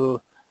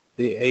also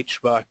the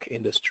HVAC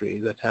industry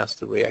that has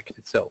to react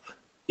itself,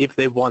 if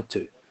they want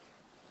to.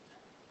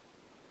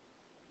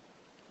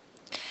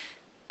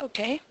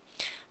 Okay.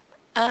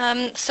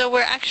 So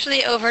we're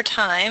actually over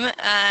time,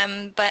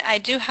 but I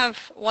do have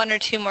 1 or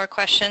 2 more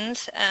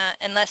questions,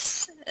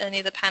 unless any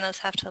of the panelists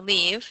have to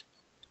leave.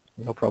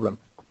 No problem.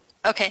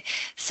 Okay,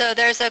 so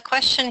there's a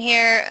question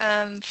here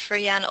for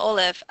Jan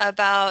Olof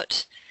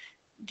about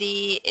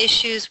the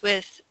issues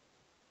with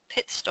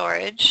pit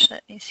storage.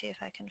 Let me see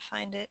if I can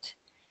find it.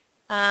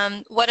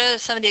 What are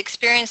some of the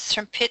experiences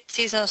from pit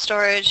seasonal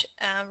storage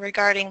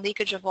regarding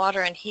leakage of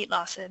water and heat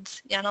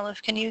losses? Jan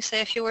Olof, can you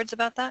say a few words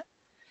about that?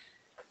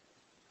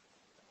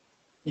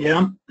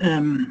 Yeah, I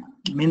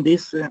mean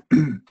this,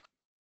 the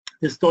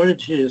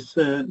storages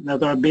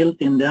that are built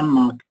in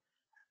Denmark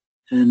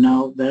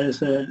now, there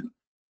is a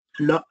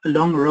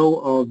long row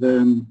of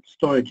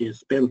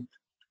storages built,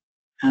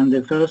 and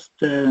the first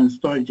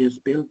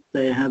storages built,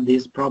 they had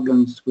these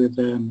problems with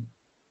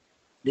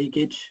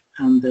leakage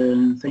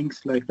and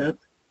things like that.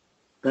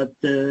 But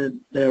they're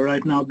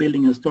right now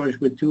building a storage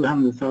with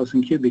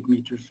 200,000 cubic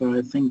meters, so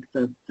I think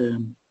that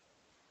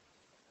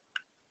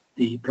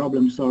the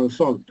problems are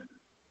solved.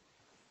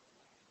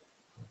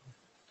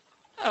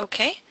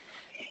 Okay.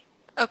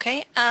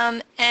 Okay.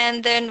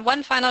 And then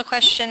one final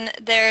question.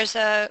 There's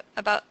a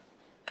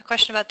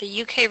question about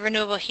the UK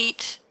Renewable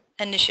Heat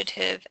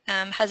Initiative.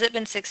 Has it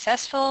been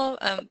successful?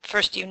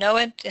 First, do you know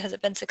it? Has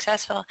it been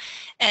successful?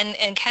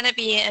 And can it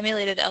be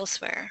emulated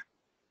elsewhere?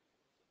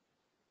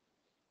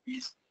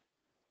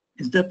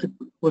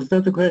 Was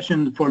that the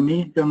question for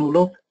me,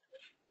 Jan-Olof?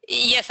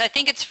 Yes, I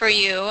think it's for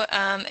you,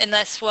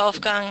 unless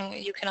Wolfgang,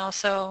 you can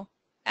also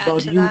add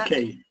About to that.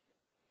 UK.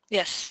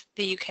 Yes,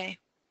 the UK.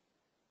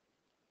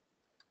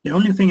 The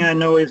only thing I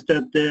know is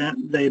that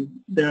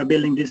they are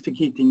building district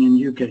heating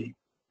in UK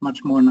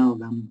much more now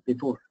than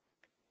before.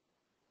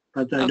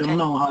 But I don't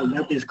know how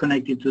that is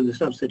connected to the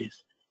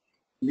subsidies.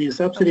 The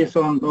subsidies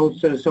on both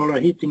solar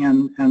heating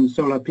and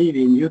solar PV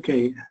in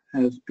UK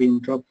has been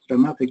dropped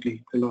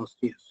dramatically the last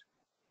years.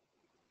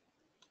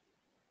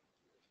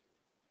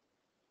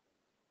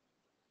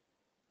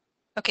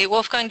 Okay,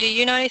 Wolfgang, do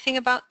you know anything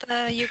about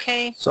the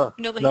UK?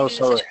 No,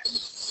 sorry.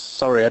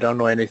 Sorry, I don't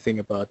know anything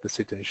about the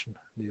situation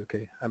in the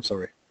UK. I'm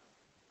sorry.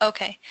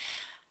 Okay,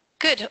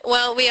 good.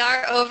 Well, we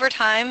are over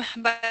time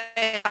by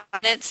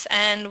 5 minutes,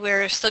 and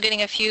we're still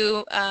getting a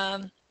few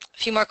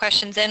more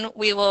questions in.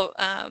 We will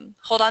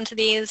hold on to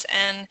these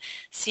and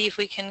see if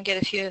we can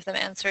get a few of them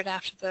answered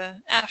after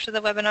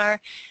the webinar.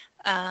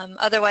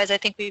 Otherwise, I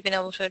think we've been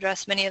able to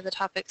address many of the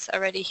topics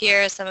already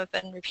here. Some have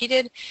been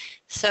repeated.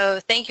 So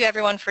thank you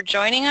everyone for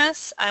joining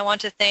us. I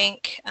want to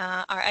thank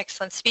our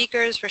excellent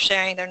speakers for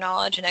sharing their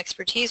knowledge and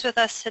expertise with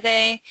us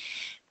today.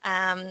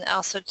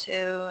 Also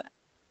to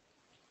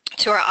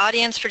our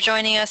audience for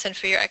joining us and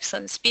for your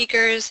excellent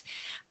speakers.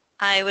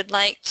 I would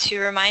like to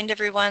remind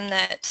everyone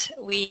that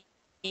we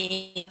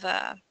have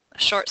a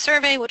short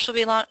survey which will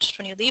be launched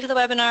when you leave the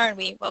webinar, and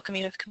we welcome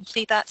you to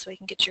complete that so we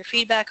can get your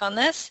feedback on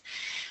this.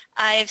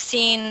 I've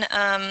seen,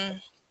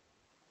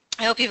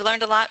 I hope you've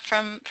learned a lot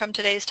from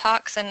today's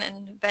talks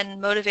and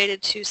been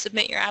motivated to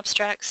submit your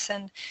abstracts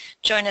and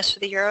join us for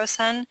the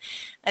Eurosun.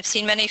 I've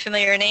seen many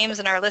familiar names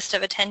in our list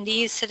of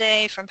attendees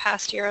today from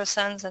past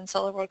Eurosuns and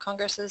Solar World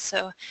Congresses,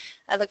 so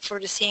I look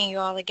forward to seeing you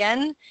all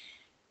again.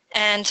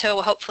 And so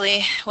we'll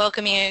hopefully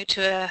welcome you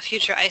to a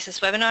future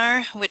ICES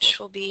webinar, which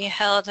will be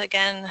held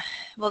again,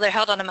 well, they're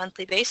held on a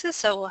monthly basis,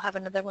 so we'll have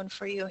another one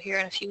for you here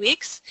in a few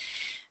weeks.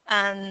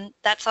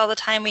 That's all the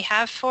time we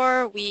have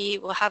for. We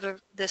will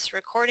have this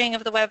recording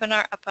of the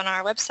webinar up on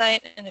our website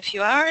in a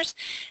few hours,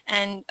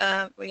 and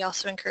we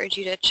also encourage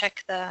you to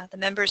check the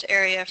members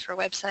area for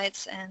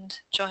websites and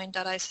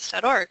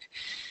join.ices.org.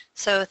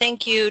 So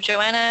thank you,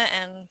 Joanna,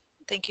 and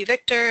thank you,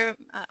 Victor,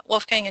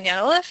 Wolfgang, and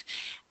Jan-Olof.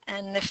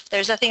 And if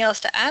there's nothing else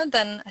to add,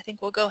 then I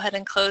think we'll go ahead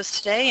and close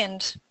today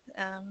and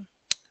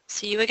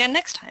see you again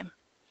next time.